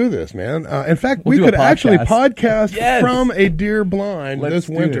 We should do this, man. In fact, we could actually podcast from a deer blind this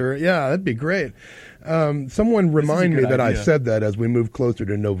winter. Yeah, that'd be great. Someone remind me that I said that as we move closer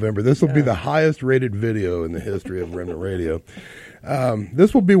to November. This will be the highest rated video in the history of Remnant Radio.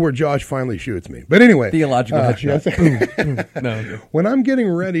 This will be where Josh finally shoots me. But anyway. Theological headshot. No. When I'm getting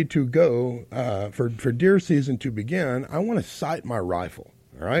ready to go for deer season to begin, I want to sight my rifle.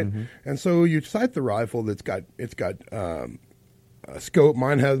 All right? Mm-hmm. And so you sight the rifle it's got a scope.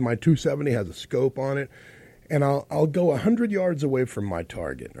 Mine has, my 270 has a scope on it. And I'll go 100 yards away from my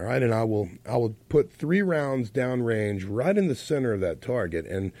target, all right? And I will put 3 rounds downrange right in the center of that target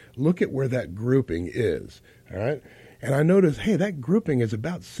and look at where that grouping is, all right? And I notice, hey, that grouping is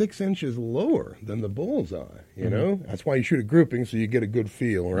about 6 inches lower than the bullseye, you know? That's why you shoot a grouping, so you get a good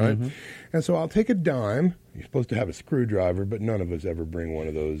feel, right? Mm-hmm. And so I'll take a dime. You're supposed to have a screwdriver, but none of us ever bring one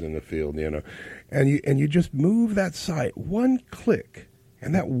of those in the field, you know? And you just move that sight one click.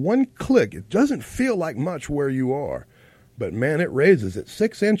 And that one click, it doesn't feel like much where you are. But, man, it raises it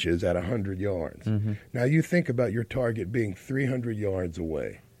 6 inches at 100 yards. Mm-hmm. Now, you think about your target being 300 yards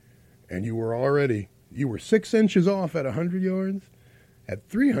away. And you were 6 inches off at 100 yards. At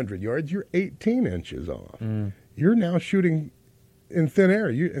 300 yards, you're 18 inches off. Mm. You're now shooting in thin air.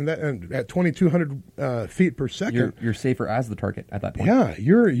 And at 2,200 feet per second. You're safer as the target at that point. Yeah,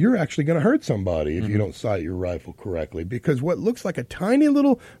 you're actually going to hurt somebody if you don't sight your rifle correctly, because what looks like a tiny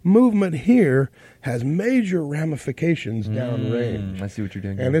little movement here has major ramifications downrange. I see what you're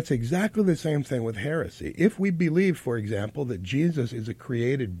doing. And it's exactly the same thing with heresy. If we believe, for example, that Jesus is a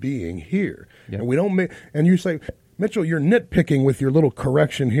created being here, and we don't and you say, Mitchell, you're nitpicking with your little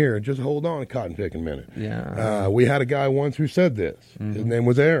correction here. Just hold on a cotton picking minute. Yeah. We had a guy once who said this. Mm-hmm. His name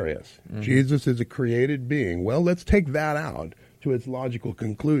was Arius. Mm-hmm. Jesus is a created being. Well, let's take that out to its logical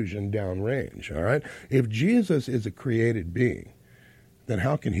conclusion downrange, all right? If Jesus is a created being, then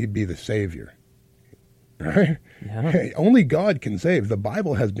how can he be the Savior? Right? Yeah. Hey, only God can save. The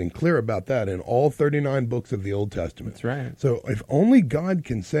Bible has been clear about that in all 39 books of the Old Testament. That's right. So if only God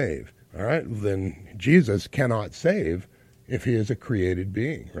can save, all right, then Jesus cannot save if he is a created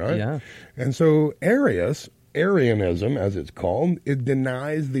being, right? Yeah. And so Arianism, as it's called, it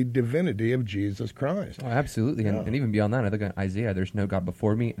denies the divinity of Jesus Christ. Oh, absolutely. Yeah. And even beyond that, I think in Isaiah, there's no God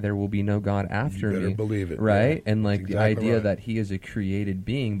before me, there will be no God after me. You better believe it. Right? Yeah. And like That's the exactly idea right. that he is a created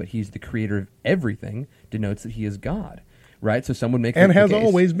being, but he's the creator of everything, denotes that he is God. Right, so someone makes and has case.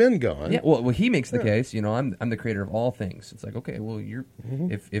 Always been God. Yeah, well, he makes the case. You know, I'm the creator of all things. It's like, okay, well,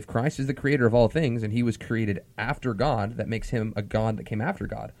 if Christ is the creator of all things and he was created after God, that makes him a God that came after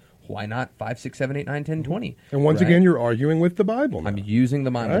God. Why not 5, 6, 7, 8, 9, 10, 20? And once again, you're arguing with the Bible now. I'm using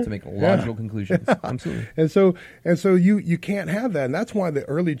the Bible to make logical conclusions. Absolutely. And so you can't have that, and that's why the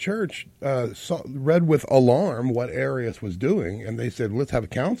early church read with alarm what Arius was doing, and they said, let's have a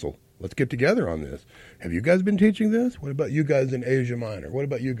council. Let's get together on this. Have you guys been teaching this? What about you guys in Asia Minor? What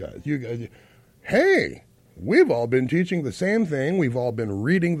about you guys? Hey, we've all been teaching the same thing. We've all been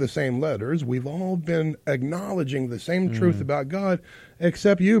reading the same letters. We've all been acknowledging the same truth about God,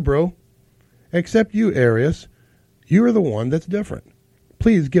 except you, bro. Except you, Arius. You are the one that's different.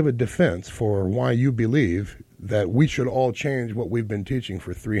 Please give a defense for why you believe that we should all change what we've been teaching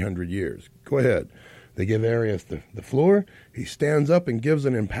for 300 years. Go ahead. They give Arius the floor. He stands up and gives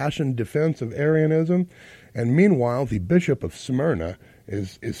an impassioned defense of Arianism. And meanwhile, the bishop of Smyrna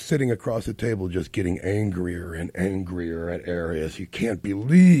is sitting across the table just getting angrier and angrier at Arius. You can't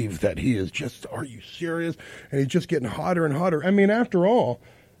believe that he is just, are you serious? And he's just getting hotter and hotter. I mean, after all,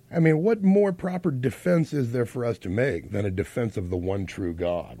 what more proper defense is there for us to make than a defense of the one true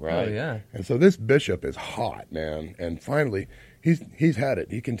God, right? Oh, yeah. And so this bishop is hot, man. And finally, he's had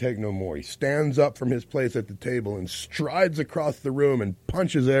it. He can take no more. He stands up from his place at the table and strides across the room and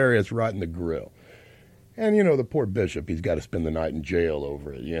punches Arius right in the grill. And, the poor bishop, he's got to spend the night in jail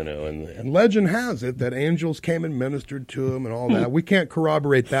over it, And legend has it that angels came and ministered to him and all that. We can't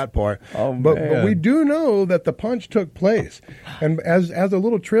corroborate that part. But we do know that the punch took place. And as a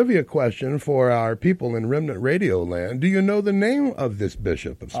little trivia question for our people in Remnant Radio land, do you know the name of this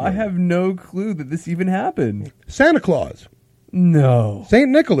bishop of Smyrna? I have no clue that this even happened. Santa Claus. No. St.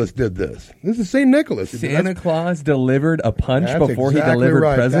 Nicholas did this. This is St. Nicholas. Santa Claus delivered a punch before he delivered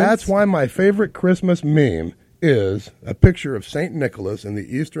presents? That's why my favorite Christmas meme is a picture of St. Nicholas in the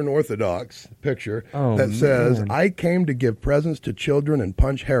Eastern Orthodox picture that says, I came to give presents to children and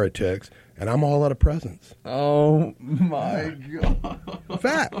punch heretics, and I'm all out of presents. Oh my God.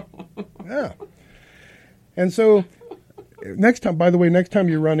 Fact. Yeah. And so next time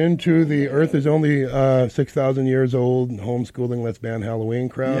you run into the earth is only 6,000 years old, homeschooling, let's ban Halloween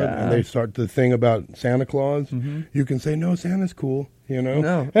crowd, Yeah. and they start the thing about Santa Claus, you can say, no, Santa's cool,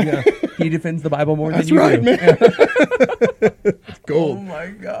 No, yeah. He defends the Bible more That's than you right, do. man. It's gold. Oh my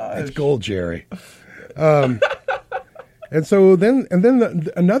gosh. It's gold, Jerry. And so then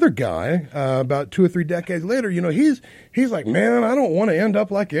another guy, about 2 or 3 decades later, he's like, man, I don't want to end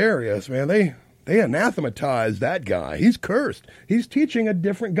up like Arius, man. They anathematized that guy. He's cursed. He's teaching a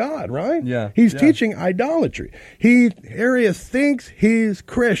different God, right? Yeah. He's teaching idolatry. Arius thinks he's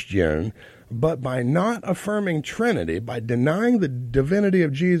Christian, but by not affirming Trinity, by denying the divinity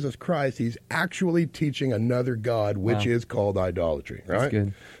of Jesus Christ, he's actually teaching another God, which is called idolatry, right? That's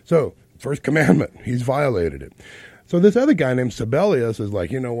good. So, first commandment, he's violated it. So this other guy named Sibelius is like,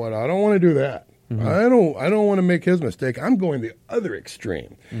 you know what, I don't want to do that. I don't want to make his mistake. I'm going the other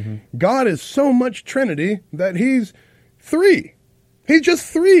extreme. God is so much Trinity that he's 3. He's just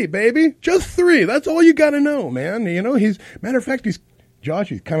 3, baby. Just 3. That's all you got to know, man. Matter of fact, he's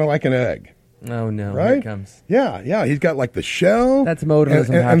kind of like an egg. Oh no, Right? Here it comes. Yeah. He's got like the shell. That's modalism,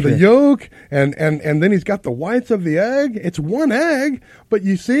 and the Patrick. yolk, and then he's got the whites of the egg. It's one egg, but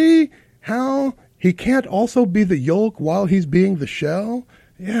you see how he can't also be the yolk while he's being the shell?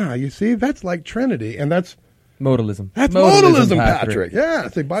 Yeah, you see, that's like Trinity, and that's Modalism. That's modalism, Patrick. Yeah.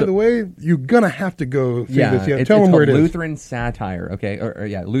 Say, by the way, you're going to have to go see this. Yeah, tell them where it is. Lutheran Satire, okay?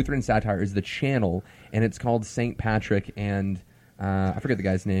 Lutheran Satire is the channel, and it's called St. Patrick, and I forget the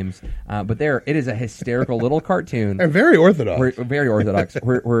guys' names, but it is a hysterical little cartoon. And very orthodox. Very orthodox,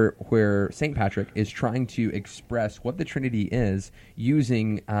 where St. Patrick is trying to express what the Trinity is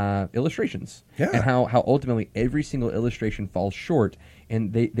using illustrations. Yeah. And how ultimately every single illustration falls short,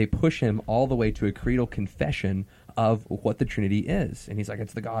 and they push him all the way to a creedal confession of what the Trinity is. And he's like,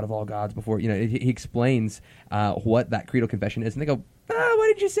 it's the God of all gods before, he explains what that creedal confession is, and they go,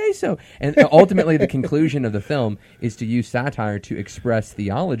 why did you say so? And ultimately the conclusion of the film is to use satire to express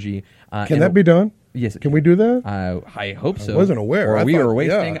theology. Can that be done? Yes. Can we do that? I hope so. I wasn't aware. Or we were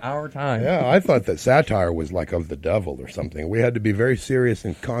wasting our time. Yeah, I thought that satire was like of the devil or something. We had to be very serious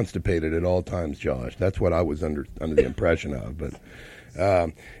and constipated at all times, Josh. That's what I was under the impression of.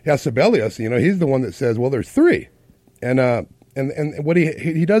 But Sibelius, he's the one that says, well, there's 3. And what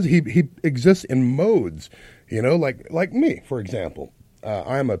he does, he exists in modes, like me, for example.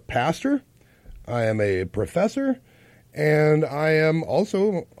 I am a pastor, I am a professor, and I am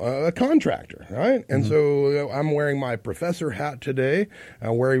also a contractor, right? And so I'm wearing my professor hat today,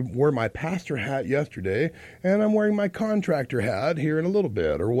 I wore my pastor hat yesterday, and I'm wearing my contractor hat here in a little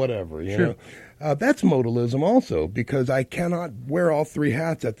bit or whatever, you know. That's modalism also, because I cannot wear all 3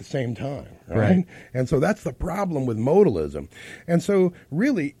 hats at the same time, right? And so that's the problem with modalism. And so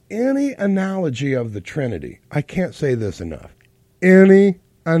really any analogy of the Trinity, I can't say this enough, any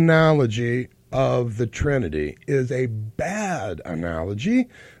analogy of the Trinity is a bad analogy,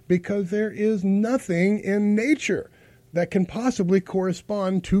 because there is nothing in nature that can possibly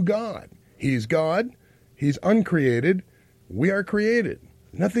correspond to God. He's God, he's uncreated, we are created.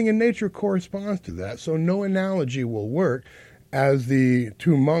 Nothing in nature corresponds to that, so no analogy will work. As the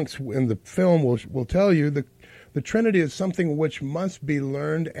 2 monks in the film will tell you, the Trinity is something which must be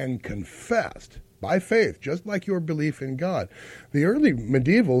learned and confessed by faith, just like your belief in God. The early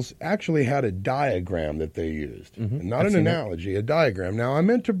medievals actually had a diagram that they used, not an analogy, a diagram. Now, I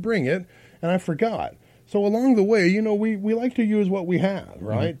meant to bring it, and I forgot. So along the way, we like to use what we have,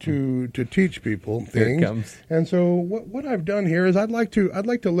 right, to teach people things. Here it comes. And so what I've done here is I'd like to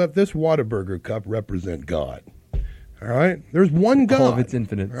let this Whataburger cup represent God. All right, there's one God. All of its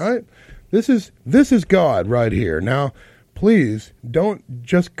infinites. All right, this is God right here. Now, please don't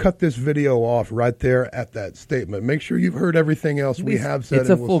just cut this video off right there at that statement. Make sure you've heard everything else we have said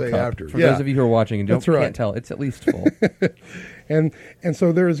and we'll say after. For those of you who are watching and can't tell, it's at least full. And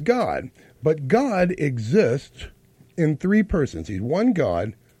so there is God. But God exists in 3 persons. He's one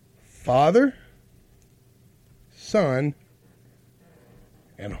God, Father, Son,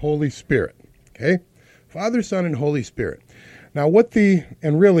 and Holy Spirit. Okay? Father, Son, and Holy Spirit. Now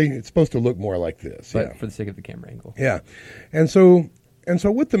and really it's supposed to look more like this. But for the sake of the camera angle. Yeah. And so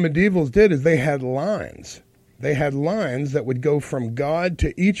what the medievals did is they had lines. They had lines that would go from God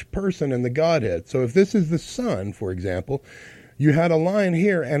to each person in the Godhead. So if this is the Son, for example, you had a line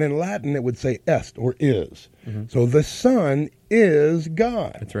here, and in Latin it would say est, or is. So the Son is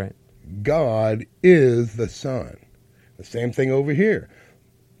God. That's right. God is the Son. The same thing over here.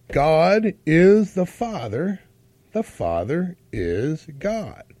 God is the Father is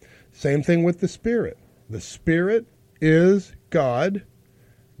God. Same thing with the Spirit. The Spirit is God.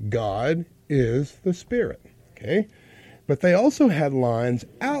 God is the Spirit. Okay? But they also had lines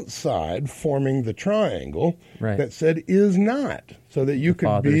outside forming the triangle that said is not, so that you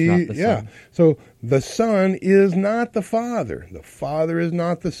could be, Son. So the Son is not the Father. The Father is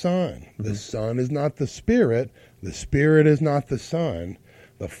not the Son. The Son is not the Spirit. The Spirit is not the Son.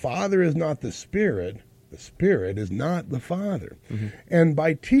 The Father is not the Spirit. The Spirit is not the Father. And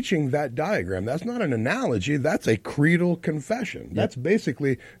by teaching that diagram, that's not an analogy, that's a creedal confession. Yep. That's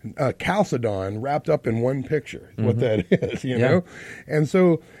basically Chalcedon wrapped up in one picture, what that is, you know? And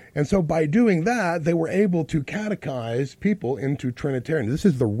so by doing that, they were able to catechize people into Trinitarian. This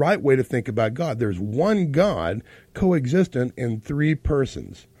is the right way to think about God. There's one God coexistent in three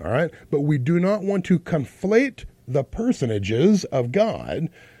persons, all right? But we do not want to conflate the personages of God.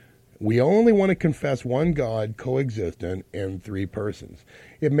 We only want to confess one God coexistent in three persons.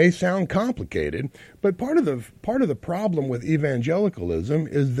 It may sound complicated, but part of the problem with evangelicalism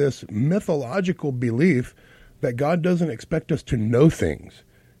is this mythological belief that God doesn't expect us to know things.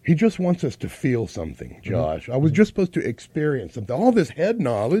 He just wants us to feel something, Josh. I was just supposed to experience something. All this head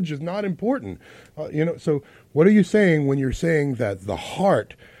knowledge is not important. So what are you saying when you're saying that the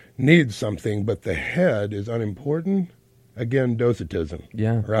heart needs something, but the head is unimportant? Again, docetism.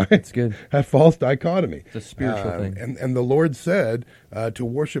 Yeah, right. It's good. That false dichotomy. It's a spiritual thing. And the Lord said to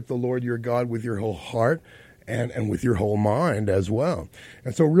worship the Lord your God with your whole heart and with your whole mind as well.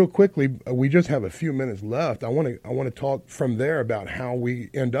 And so, real quickly, we just have a few minutes left. I want to talk from there about how we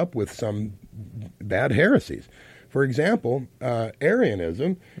end up with some bad heresies. For example,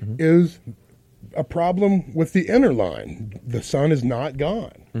 Arianism is a problem with the inner line. The Son is not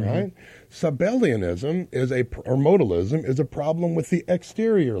God, right? Sabellianism or modalism is a problem with the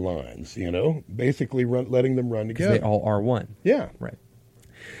exterior lines, basically letting them run together. They all are one. Yeah. Right.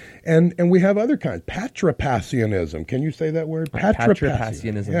 And we have other kinds. Patripassianism. Can you say that word?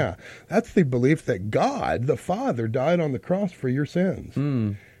 Patripassianism. Yeah. That's the belief that God, the Father, died on the cross for your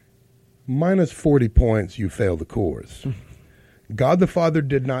sins. Minus 40 points, you fail the course. God the Father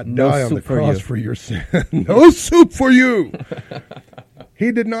did not die on the cross for your sins. No soup for you.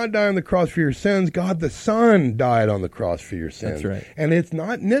 He did not die on the cross for your sins. God the Son died on the cross for your sins. That's right. And it's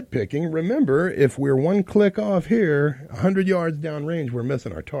not nitpicking. Remember, if we're one click off here, 100 yards down range, we're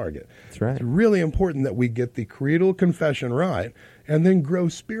missing our target. That's right. It's really important that we get the creedal confession right and then grow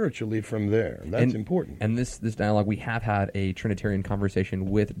spiritually from there. That's important. And this dialogue, we have had a Trinitarian conversation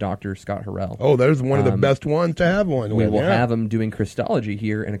with Dr. Scott Harrell. Oh, there's one of the best ones to have one We with. will have him doing Christology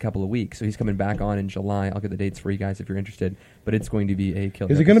here in a couple of weeks. So he's coming back on in July. I'll get the dates for you guys if you're interested. But it's going to be a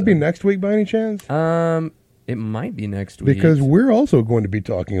killer. Is it going to be next week by any chance? It might be next week. Because we're also going to be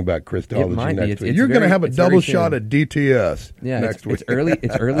talking about Christology next week. You're going to have a double shot at DTS next week.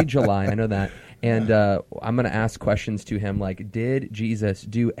 It's early July. I know that. And I'm going to ask questions to him like, did Jesus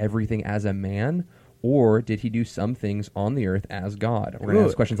do everything as a man, or did he do some things on the earth as God? We're going to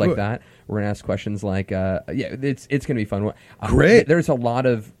ask questions like that. We're going to ask questions like, it's going to be fun. Great. There's a lot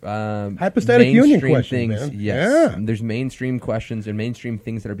of hypostatic union questions, things. Man. Yes. Yeah. There's mainstream questions and mainstream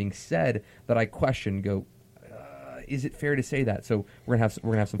things that are being said that I question, is it fair to say that? So we're gonna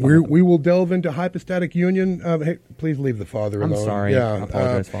have some fun. We will delve into hypostatic union. Hey, please leave the father alone. I'm sorry. Yeah, I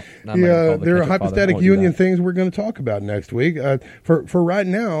apologize. There are hypostatic union things we're going to talk about next week. For right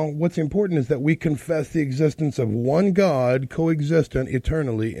now, what's important is that we confess the existence of one God, coexistent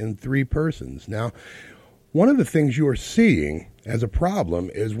eternally in three persons. Now, one of the things you are seeing as a problem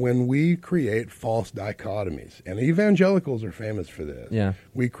is when we create false dichotomies. And evangelicals are famous for this. Yeah.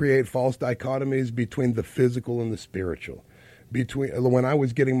 We create false dichotomies between the physical and the spiritual. When I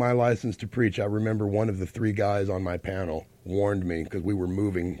was getting my license to preach, I remember one of the three guys on my panel warned me because we were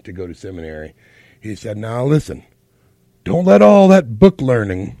moving to go to seminary. He said, now listen, don't let all that book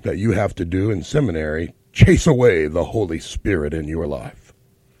learning that you have to do in seminary chase away the Holy Spirit in your life.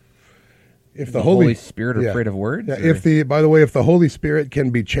 If the Holy Spirit afraid of words? Yeah, by the way, if the Holy Spirit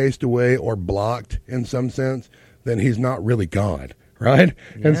can be chased away or blocked in some sense, then he's not really God, right?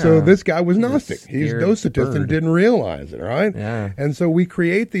 Yeah. And so this guy was Gnostic. He's Docetist and didn't realize it, right? Yeah. And so we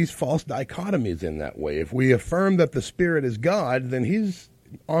create these false dichotomies in that way. If we affirm that the Spirit is God, then he's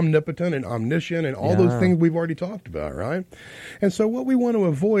omnipotent and omniscient and all those things we've already talked about, right? And so what we want to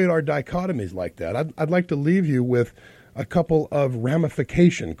avoid are dichotomies like that. I'd like to leave you with a couple of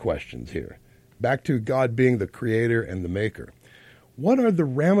ramification questions here. Back to God being the creator and the maker. What are the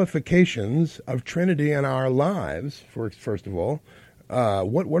ramifications of Trinity in our lives, first of all,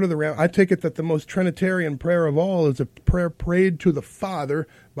 What are the I take it that the most Trinitarian prayer of all is a prayer prayed to the Father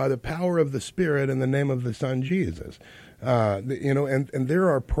by the power of the Spirit in the name of the Son Jesus. And there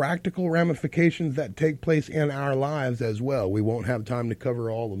are practical ramifications that take place in our lives as well. We won't have time to cover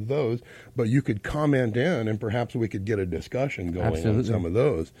all of those, but you could comment in, and perhaps we could get a discussion going on some of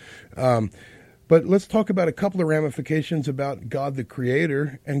those. But let's talk about a couple of ramifications about God the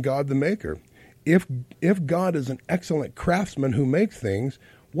Creator and God the Maker. If God is an excellent craftsman who makes things,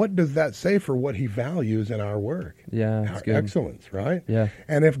 what does that say for what he values in our work? Yeah, that's good. Excellence, right? Yeah.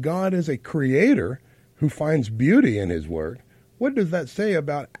 And if God is a creator who finds beauty in his work, what does that say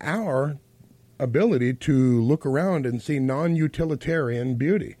about our ability to look around and see non-utilitarian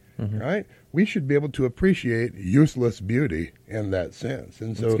beauty, right? We should be able to appreciate useless beauty in that sense.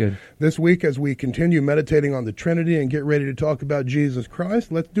 And so this week, as we continue meditating on the Trinity and get ready to talk about Jesus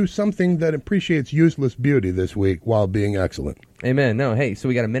Christ, let's do something that appreciates useless beauty this week while being excellent. Amen. No, hey, so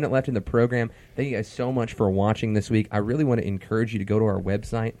we got a minute left in the program. Thank you guys so much for watching this week. I really want to encourage you to go to our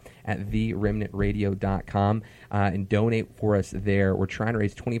website at theremnantradio.com and donate for us there. We're trying to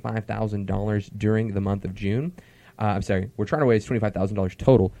raise $25,000 during the month of June. We're trying to raise $25,000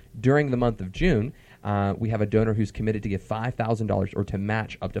 total during the month of June. We have a donor who's committed to give $5,000 or to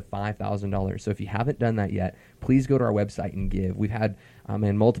match up to $5,000. So if you haven't done that yet, please go to our website and give. We've had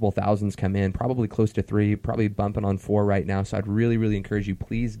multiple thousands come in, probably close to 3, probably bumping on 4 right now. So I'd really, really encourage you,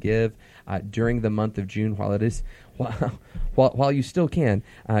 please give during the month of June while you still can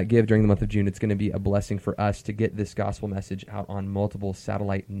give during the month of June. It's going to be a blessing for us to get this gospel message out on multiple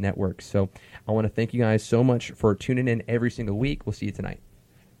satellite networks. So I want to thank you guys so much for tuning in every single week. We'll see you tonight.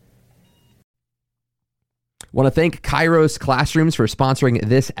 Want to thank Kairos Classrooms for sponsoring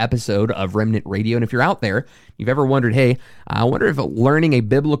this episode of Remnant Radio. And if you're out there, you've ever wondered, hey, I wonder if learning a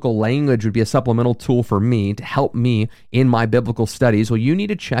biblical language would be a supplemental tool for me to help me in my biblical studies. Well, you need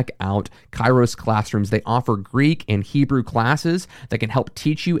to check out Kairos Classrooms. They offer Greek and Hebrew classes that can help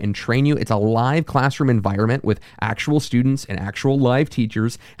teach you and train you. It's a live classroom environment with actual students and actual live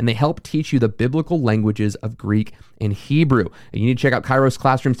teachers, and they help teach you the biblical languages of Greek and Hebrew. You need to check out Kairos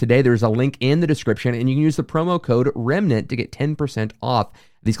Classrooms today. There's a link in the description, and you can use the promo code REMNANT to get 10% off.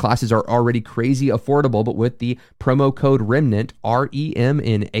 These classes are already crazy affordable, but with the promo code REMNANT,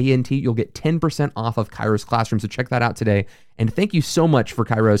 REMNANT, you'll get 10% off of Kairos Classrooms. So check that out today. And thank you so much for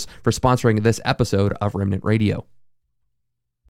Kairos for sponsoring this episode of Remnant Radio.